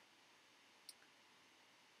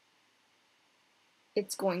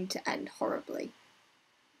it's going to end horribly.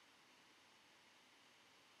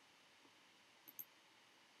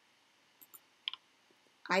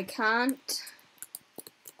 I can't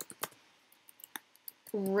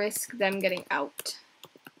risk them getting out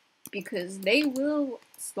because they will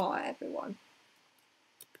slaughter everyone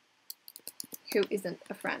who isn't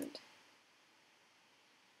a friend.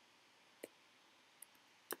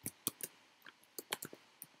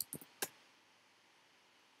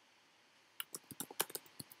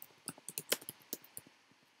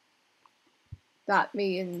 That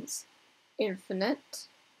means infinite.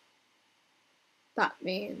 That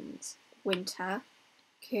means winter,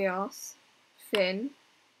 chaos, Finn,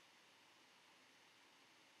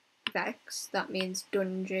 Vex. That means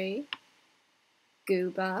Dungy,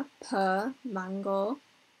 Goober, Purr, Mango.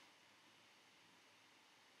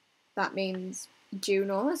 That means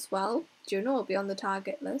Juno as well. Juno will be on the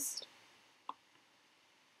target list.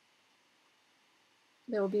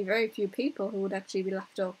 There will be very few people who would actually be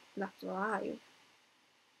left alive.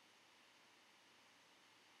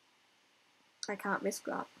 I can't risk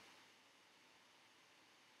that.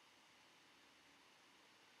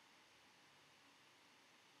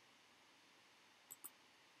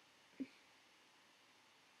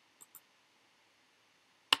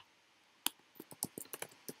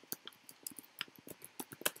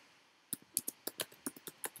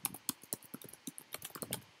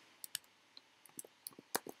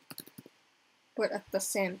 But at the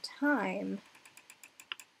same time,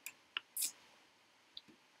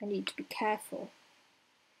 I need to be careful.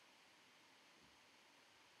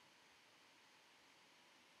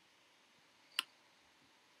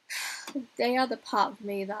 They are the part of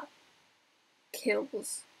me that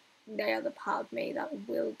kills. They are the part of me that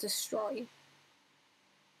will destroy.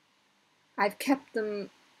 I've kept them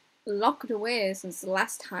locked away since the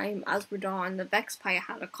last time Asmodar and the Vexpire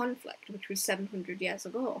had a conflict, which was 700 years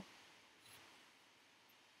ago.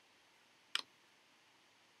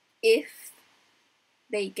 If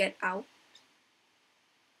they get out,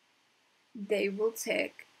 they will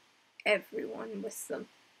take everyone with them.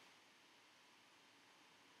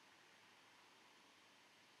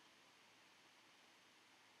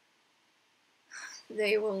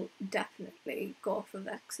 They will definitely go for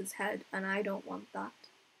Vex's head, and I don't want that.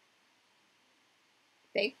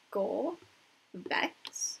 If they go for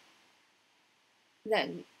Vex,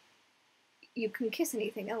 then you can kiss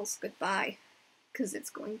anything else goodbye, because it's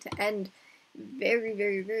going to end very,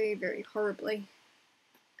 very, very, very horribly.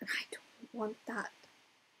 And I don't want that.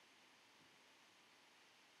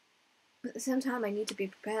 But at the same time, I need to be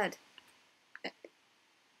prepared.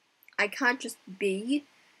 I can't just be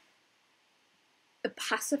a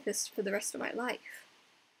pacifist for the rest of my life.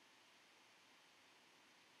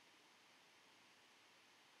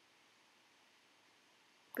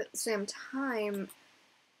 But at the same time,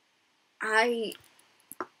 I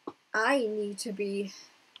need to be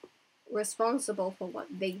responsible for what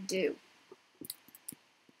they do.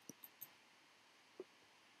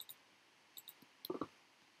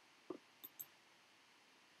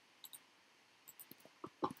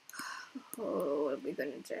 Oh, what are we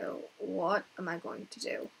going to do? What am I going to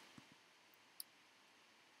do?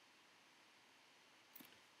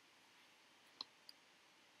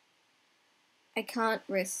 I can't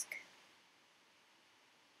risk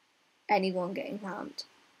anyone getting harmed.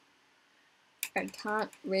 I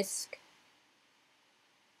can't risk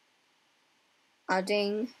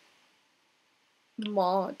adding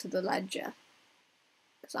more to the ledger.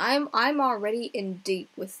 Because I'm already in deep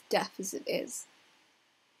with death as it is.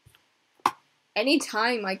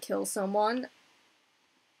 Anytime I kill someone,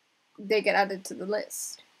 they get added to the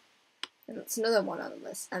list. And it's another one on the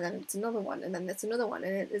list, and then it's another one, and then it's another one,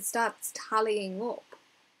 and it starts tallying up.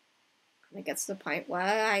 And it gets to the point where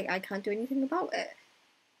I can't do anything about it.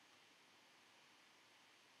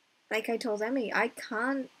 Like I told Emmy, I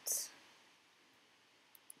can't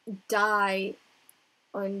die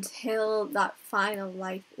until that final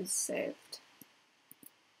life is saved.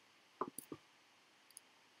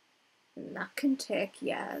 And that can take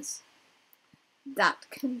years. That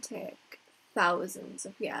can take thousands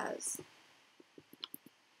of years.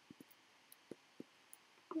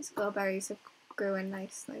 These strawberries are growing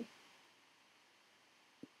nicely.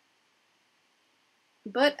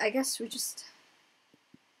 But I guess we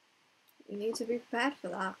need to be prepared for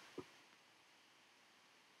that.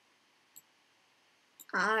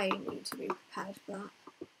 I need to be prepared for that.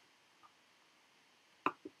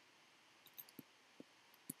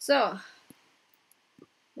 So,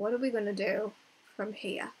 what are we going to do from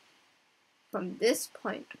here? From this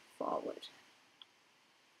point forward?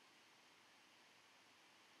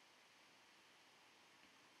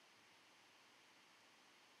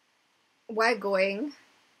 We're going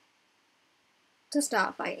to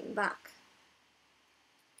start fighting back.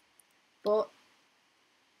 But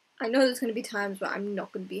I know there's going to be times where I'm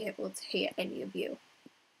not going to be able to hear any of you.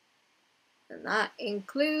 And that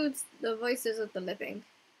includes the voices of the living.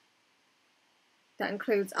 That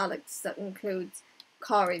includes Alex, that includes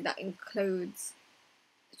Corey, that includes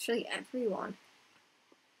literally everyone.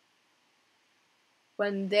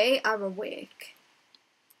 When they are awake,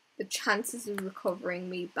 the chances of recovering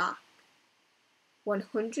me back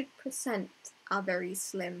 100% are very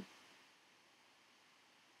slim.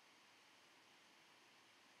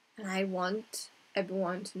 And I want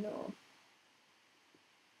everyone to know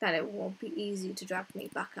that it won't be easy to drag me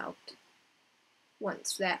back out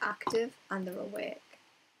once they're active and they're awake.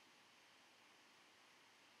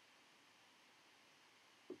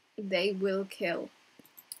 They will kill,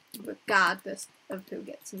 regardless of who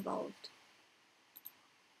gets involved.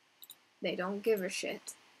 They don't give a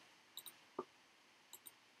shit.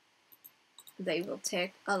 They will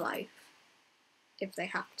take a life if they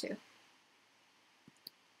have to.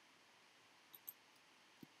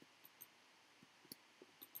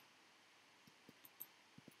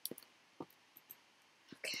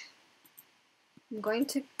 Okay. I'm going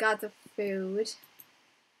to gather food.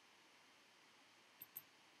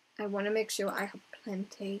 I want to make sure I have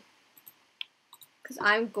plenty, because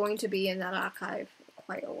I'm going to be in that archive for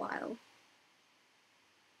quite a while.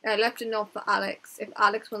 I left a note for Alex. If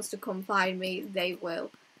Alex wants to come find me, they will.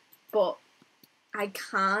 But I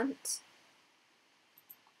can't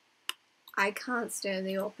stay in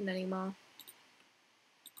the open anymore.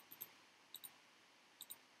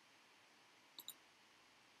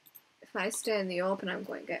 If I stay in the open, I'm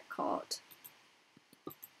going to get caught.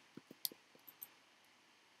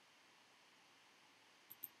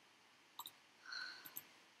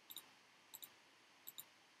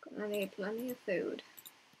 Plenty of food.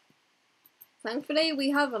 Thankfully,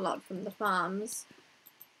 we have a lot from the farms.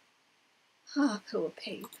 Ah, poor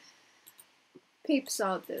Peep. Peep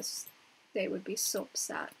saw this. They would be so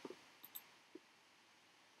upset.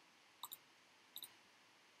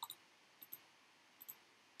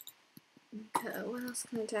 Okay, what else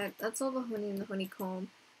can I take? That's all the honey in the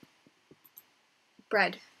honeycomb.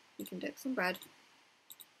 Bread. We can take some bread.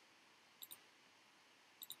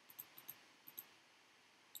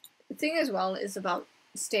 The thing as well is about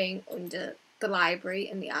staying under the library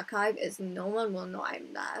and the archive is no one will know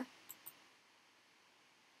I'm there.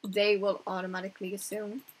 They will automatically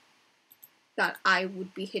assume that I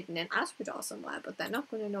would be hidden in Asphodel somewhere, but they're not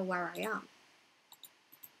going to know where I am.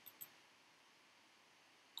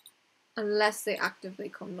 Unless they actively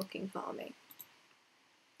come looking for me.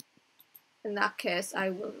 In that case, I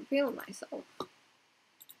will reveal myself.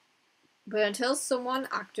 But until someone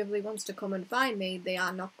actively wants to come and find me, they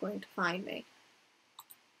are not going to find me.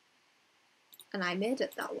 And I made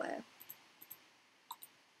it that way.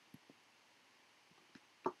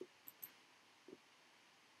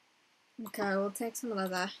 Okay, we'll take some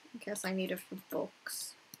leather in case I need it for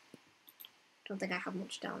books. Don't think I have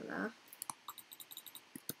much down there.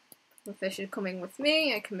 The fish are coming with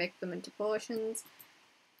me. I can make them into potions.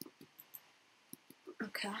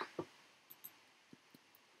 Okay.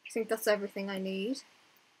 I think that's everything I need.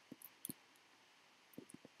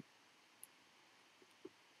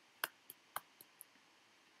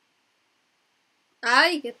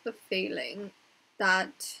 I get the feeling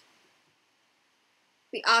that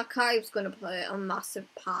the archive's going to play a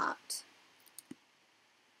massive part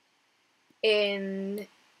in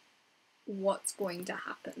what's going to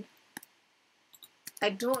happen. I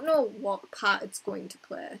don't know what part it's going to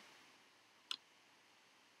play.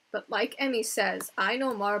 But like Emmy says, I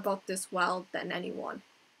know more about this world than anyone.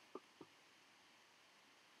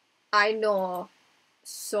 I know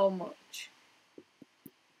so much.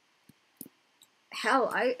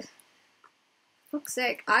 Hell, fuck's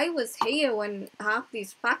sake, I was here when half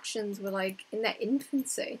these factions were like in their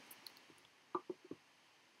infancy.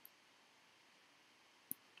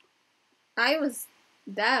 I was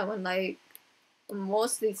there when like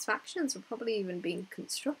most of these factions were probably even being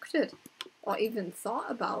constructed or even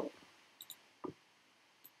thought about.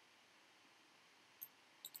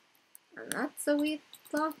 And that's a weird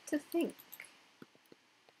thought to think.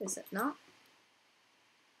 Is it not?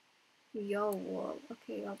 Yo, whoa.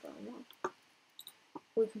 Okay, yo, brown one.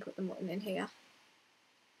 We can put the mutton in here.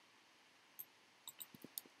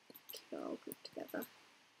 Keep it all good together.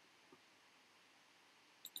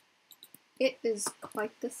 It is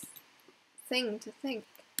quite this thing to think.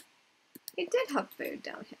 It did have food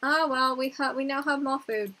down here. Ah, well, we now have more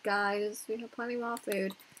food, guys. We have plenty more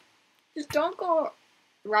food. Just don't go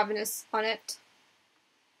ravenous on it.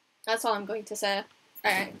 That's all I'm going to say.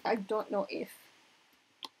 I don't know if...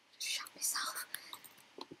 Shut myself.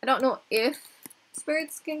 I don't know if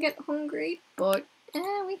spirits can get hungry, but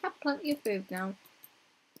we have plenty of food now.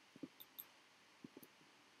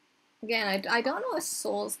 Again, I don't know if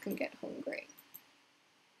souls can get hungry.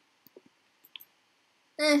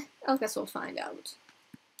 I guess we'll find out.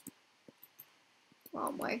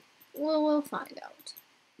 Wrong way. We'll find out.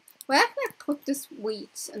 Where can I put this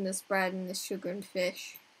wheat and this bread and this sugar and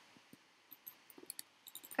fish?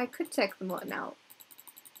 I could take the mutton out.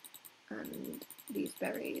 And these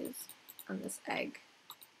berries and this egg.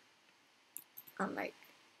 And like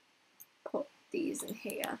put these in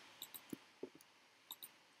here.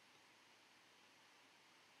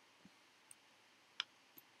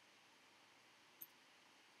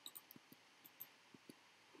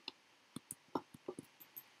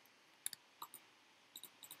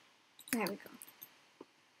 There we go.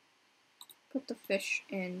 Put the fish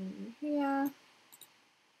in here.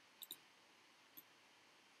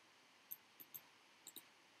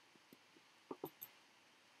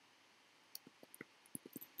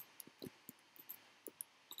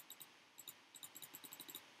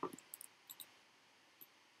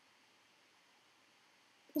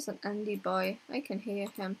 There's an Andy boy. I can hear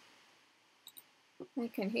him. I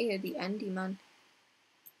can hear the Andy man.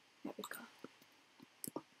 There we go.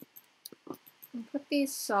 And put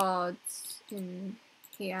these swords in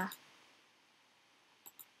here.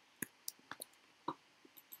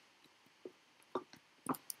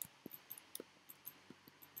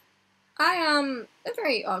 I am a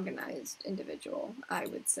very organized individual, I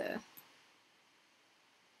would say.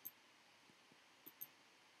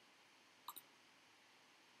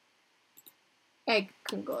 Egg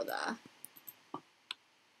can go there.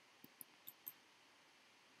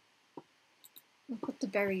 I'll put the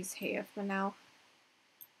berries here for now.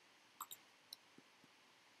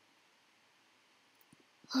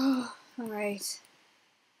 Alright.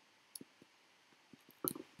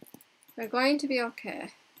 We're going to be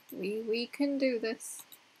okay. We can do this.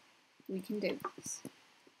 We can do this.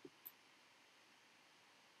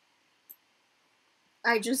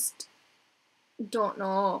 I just don't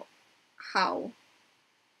know how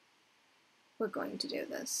we're going to do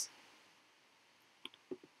this.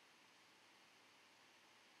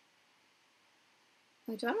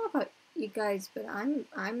 I don't know about you guys, but I'm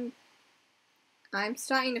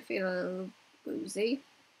starting to feel a little woozy.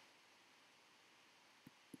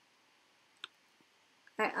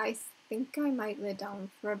 I think I might lay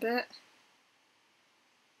down for a bit.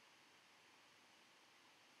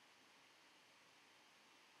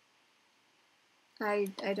 I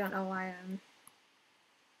don't know why I'm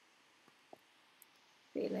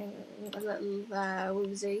feeling a little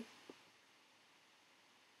woozy.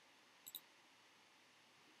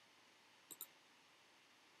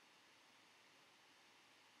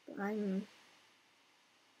 But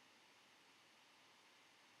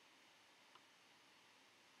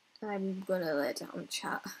I'm gonna lay down,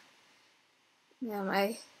 chat.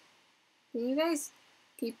 Yeah, can you guys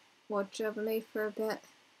keep watch over me for a bit?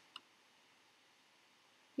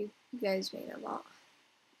 You guys mean a lot.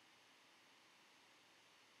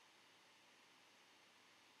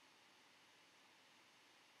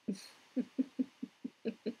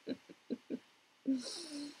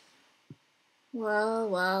 Well.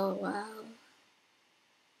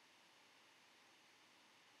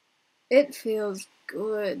 It feels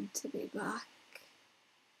good to be back.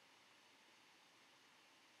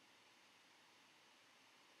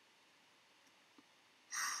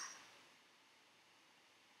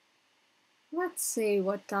 Let's see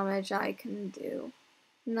what damage I can do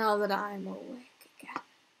now that I'm awake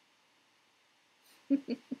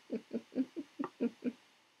again.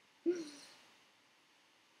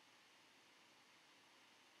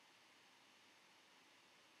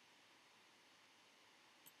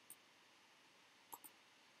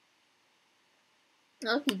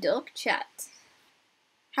 Okie doke, chat.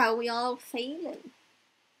 How are we all feeling?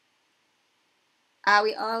 Are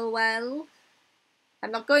we all well? I'm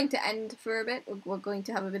not going to end for a bit. We're going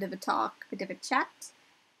to have a bit of a talk, a bit of a chat.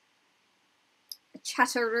 A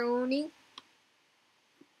chatteroony.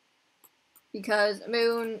 Because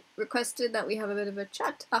Moon requested that we have a bit of a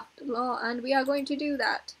chat after law, and we are going to do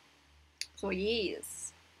that. So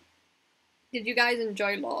yes. Did you guys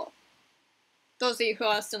enjoy law? Those of you who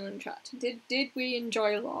are still in chat, did we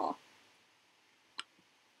enjoy law?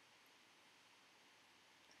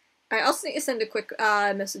 I also need to send a quick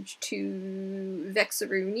message to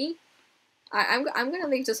Vexaruni. I'm gonna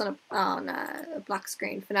leave this on a black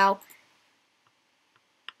screen for now,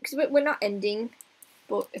 because we're not ending,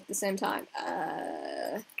 but at the same time,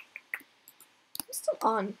 I'm still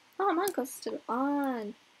on. Oh, Mango's still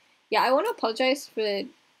on. Yeah, I want to apologize for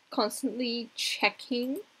constantly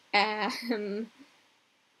checking,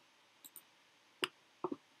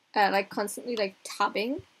 like constantly like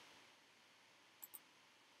tabbing.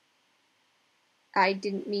 I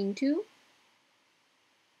didn't mean to,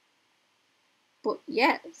 but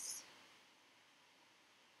yes.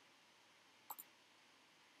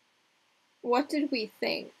 What did we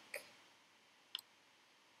think?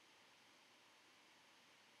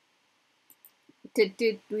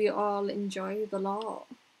 Did we all enjoy the law?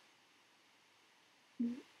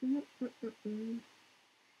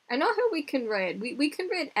 I know who we can raid. We can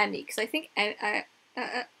raid Emmy, because I think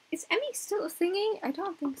is Emmy still a thingy? I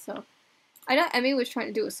don't think so. I know Emmy was trying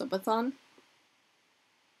to do a subathon.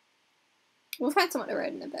 We'll find someone to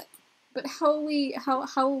raid in a bit. But how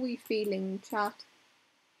are we feeling, chat?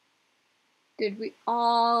 Did we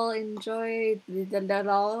all enjoy the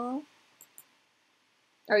law?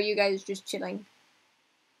 Or are you guys just chilling?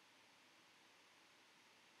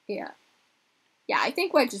 Yeah. Yeah, I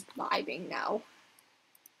think we're just vibing now.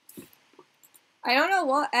 I don't know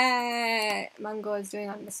what Mango is doing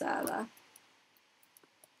on the server.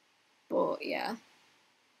 But yeah.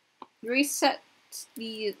 Reset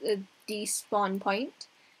the despawn point.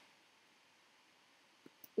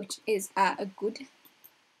 Which is a good.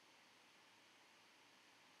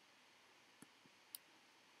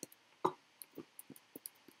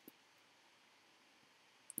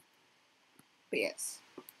 But yes.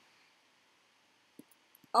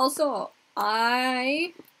 Also,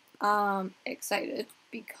 I am excited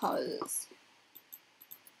because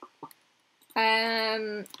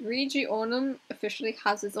Regionum officially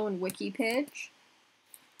has its own wiki page.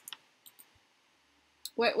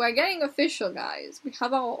 We're getting official, guys. We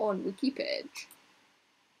have our own wiki page.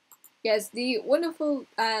 Yes, the wonderful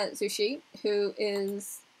Sushi, who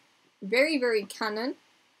is very, very canon.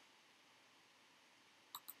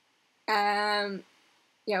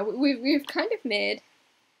 Yeah, we've kind of made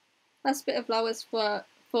last bit of flowers for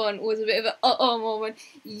fun was a bit of a moment.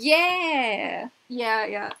 Yeah,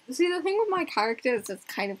 yeah. See, the thing with my character is it's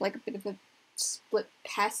kind of like a bit of a split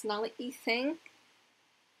personality thing.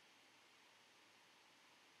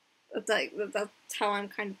 It's like that's how I'm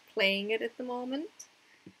kind of playing it at the moment.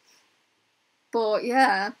 But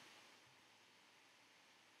yeah,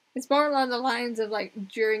 it's more along the lines of like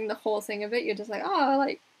during the whole thing of it, you're just like, oh,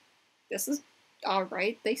 like this is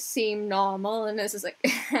alright. They seem normal, and this is like,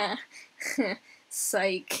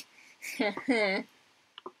 psych.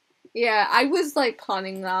 Yeah, I was like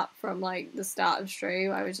planning that from like the start of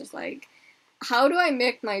stream. I was just like, how do I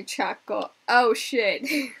make my chat go, oh shit?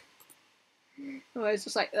 I was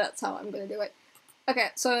just like, that's how I'm gonna do it. Okay,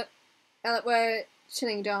 so now that we're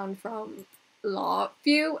chilling down from law,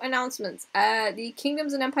 few announcements. The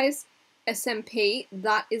Kingdoms and Empires SMP,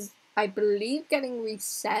 that is, I believe, getting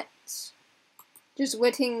reset. Just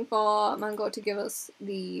waiting for Mango to give us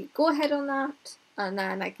the go-ahead on that, and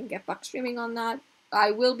then I can get back streaming on that.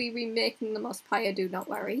 I will be remaking the Mospire, do not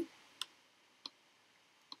worry.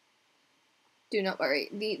 Do not worry.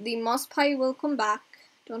 The Mospire will come back.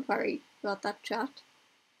 Don't worry about that, chat.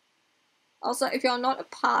 Also, if you're not a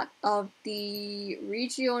part of the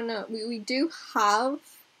Regionum, we do have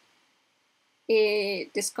a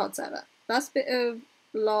Discord server. Last bit of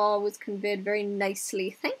law was conveyed very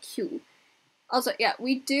nicely. Thank you. Also, yeah,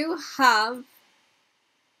 we do have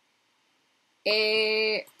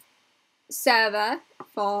a server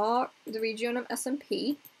for the Regionum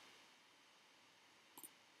SMP.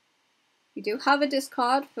 We do have a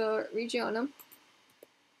Discord for Regionum.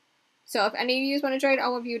 So if any of you want to join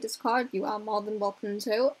our view Discord, you are more than welcome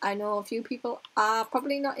to. I know a few people are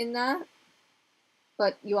probably not in there,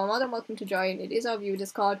 but you are more than welcome to join. It is our view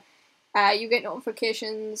Discord. You get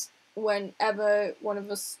notifications whenever one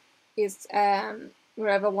of us is,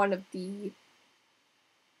 wherever one of the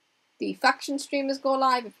faction streamers go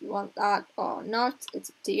live, if you want that or not, it's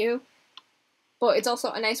up to you. But it's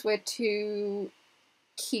also a nice way to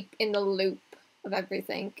keep in the loop of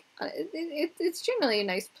everything. It's generally a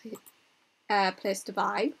nice place to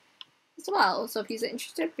vibe as well, so if you're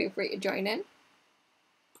interested, feel free to join in.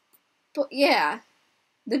 But yeah,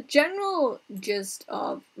 the general gist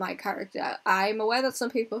of my character, I'm aware that some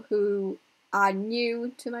people who are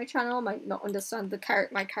new to my channel might not understand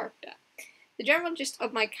my character. The general gist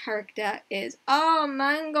of my character is, oh,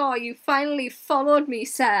 Mango, you finally followed me,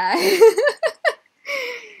 sir.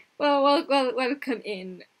 well, welcome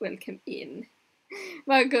in.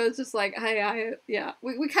 Mango's just like, hi, yeah.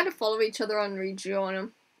 We kind of follow each other on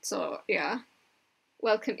Regionum, so yeah.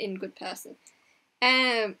 Welcome in, good person.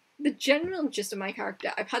 The general gist of my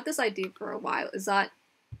character, I've had this idea for a while, is that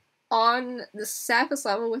on the surface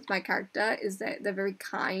level with my character is that they're very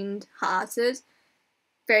kind-hearted,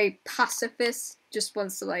 very pacifist, just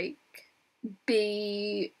wants to like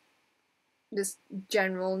be this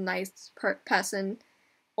general nice person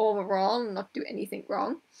overall and not do anything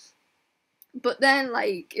wrong. But then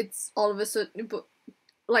like it's all of a sudden, but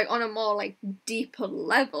like on a more like deeper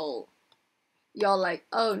level, you're like,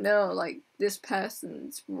 oh no, like this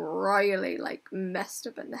person's royally like messed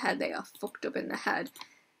up in the head. They are fucked up in the head.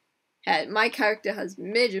 My character has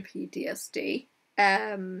major PTSD,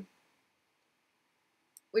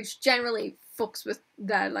 which generally fucks with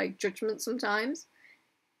their like judgment sometimes.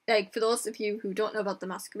 Like for those of you who don't know about the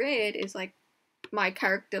Masquerade, is like my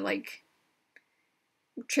character, like,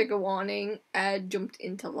 trigger warning, jumped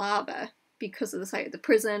into lava because of the sight of the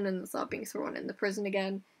prison and started being thrown in the prison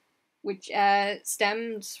again, which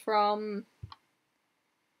stems from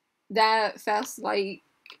their first like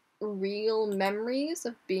real memories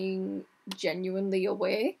of being genuinely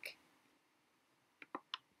awake.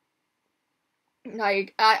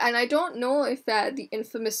 Like, I don't know if the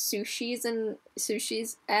infamous Sushi's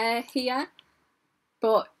here,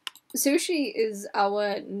 but Sushi is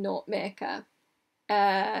our note maker,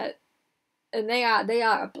 and they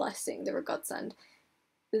are a blessing. They're a godsend.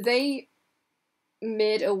 They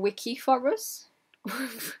made a wiki for us.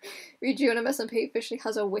 Regionum SMP officially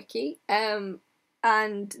has a wiki, and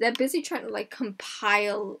they're busy trying to like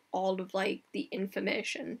compile all of like the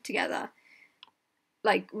information together,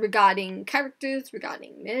 like regarding characters,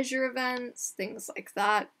 regarding major events, things like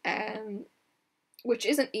that, which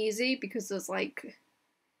isn't easy because there's like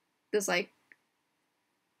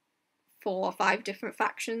 4 or 5 different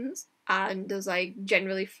factions, and there's like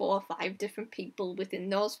generally 4 or 5 different people within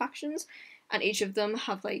those factions, and each of them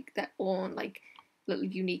have like their own like little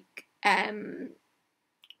unique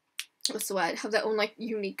what's the word? Have their own like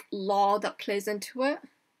unique lore that plays into it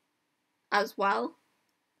as well.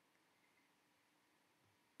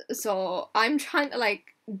 So I'm trying to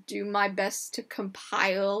like do my best to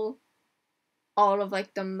compile all of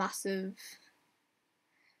like the massive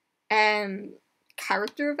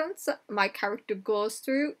character events that my character goes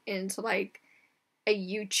through into like a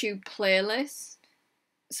YouTube playlist.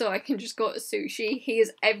 So I can just go to Sushi. He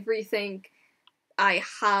is everything I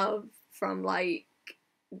have from like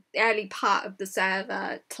early part of the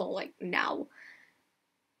server till like now.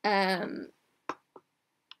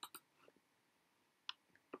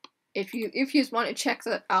 If you want to check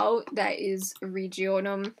that out, there is a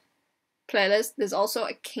Regionum playlist. There's also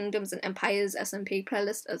a Kingdoms and Empires SMP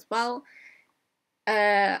playlist as well.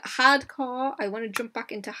 Hardcore, I want to jump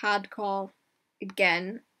back into hardcore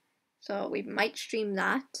again, so we might stream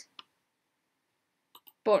that.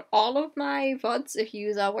 But all of my VODs, if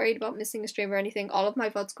you are worried about missing a stream or anything, all of my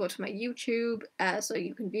VODs go to my YouTube, so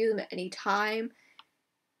you can view them at any time.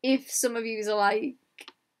 If some of you are like,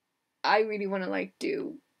 I really want to like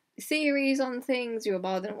do theories on things, you're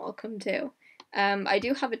more than welcome to. I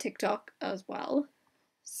do have a TikTok as well,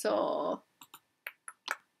 so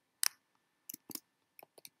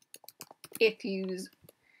if you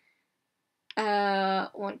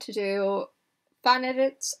want to do fan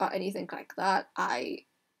edits or anything like that, I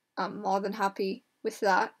am more than happy with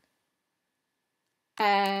that.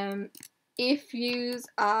 If yous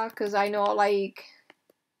are, because I know like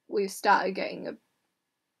we've started getting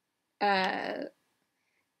a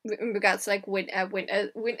in regards to like winter's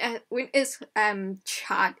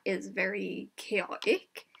chat is very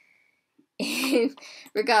chaotic in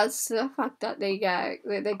regards to the fact that they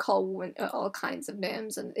call winter all kinds of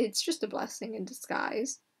names, and it's just a blessing in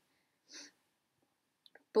disguise.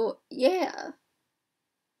 But yeah.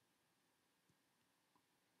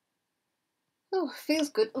 Oh, it feels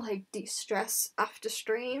good to like de-stress after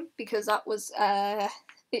stream, because that was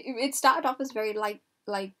it started off as very light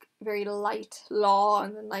lore,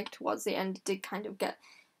 and then like towards the end it did kind of get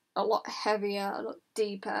a lot heavier, a lot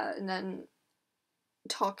deeper, and then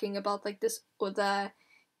talking about like this other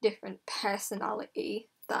different personality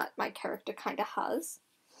that my character kind of has.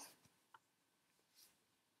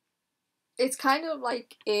 It's kind of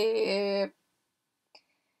like you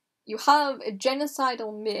have a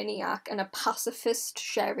genocidal maniac and a pacifist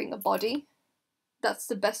sharing a body. That's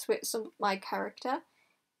the best way to sum up my character,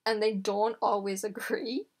 and they don't always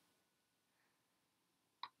agree.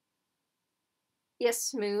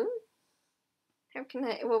 Yes, Moon? What can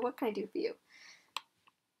I do for you?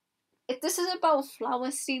 If this is about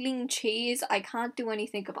flower stealing cheese, I can't do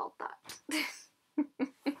anything about that.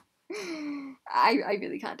 I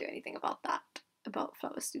really can't do anything about that, about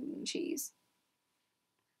flower stealing cheese.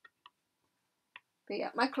 But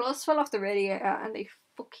yeah, my clothes fell off the radiator and they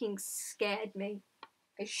fucking scared me.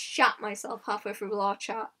 I shat myself halfway through law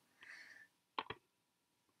chat.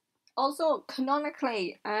 Also,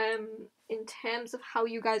 canonically, in terms of how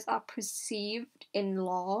you guys are perceived in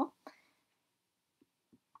law,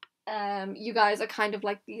 you guys are kind of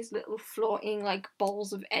like these little floating like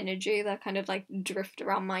balls of energy that kind of like drift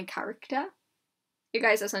around my character. You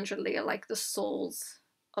guys essentially are like the souls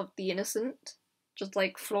of the innocent, just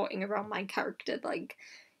like floating around my character, like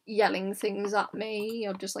yelling things at me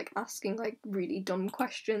or just like asking like really dumb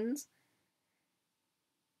questions.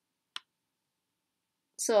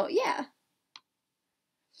 So yeah.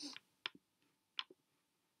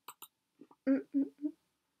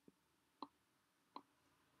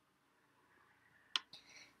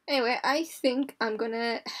 Anyway, I think I'm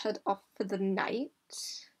gonna head off for the night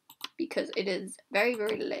because it is very,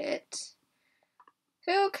 very late.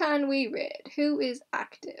 Who can we raid? Who is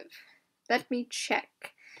active? Let me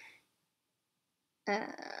check.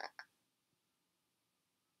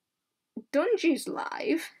 Dungy's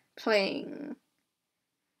live playing.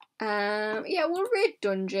 Yeah, we'll raid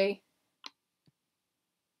Dungy.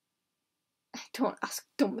 Don't ask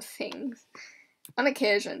dumb things. On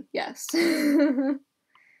occasion, yes.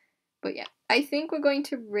 But yeah, I think we're going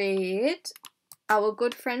to raid our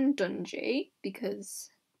good friend Dungy, because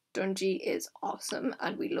Dungy is awesome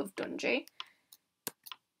and we love Dungy.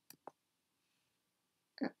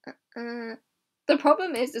 The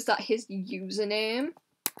problem is that his username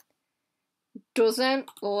doesn't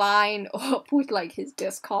line up with like his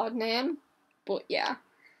Discord name. But yeah,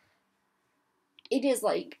 it is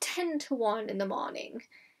like 10 to 1 in the morning.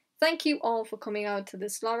 Thank you all for coming out to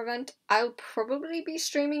this lore event. I'll probably be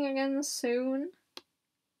streaming again soon.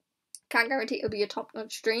 Can't guarantee it'll be a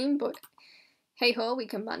top-notch stream, but hey ho, we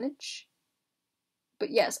can manage.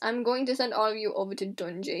 But yes, I'm going to send all of you over to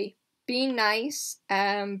Dungy. Be nice,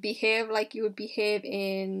 behave like you would behave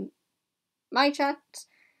in my chat,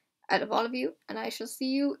 out of all of you, and I shall see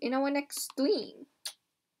you in our next stream.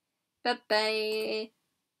 Bye bye.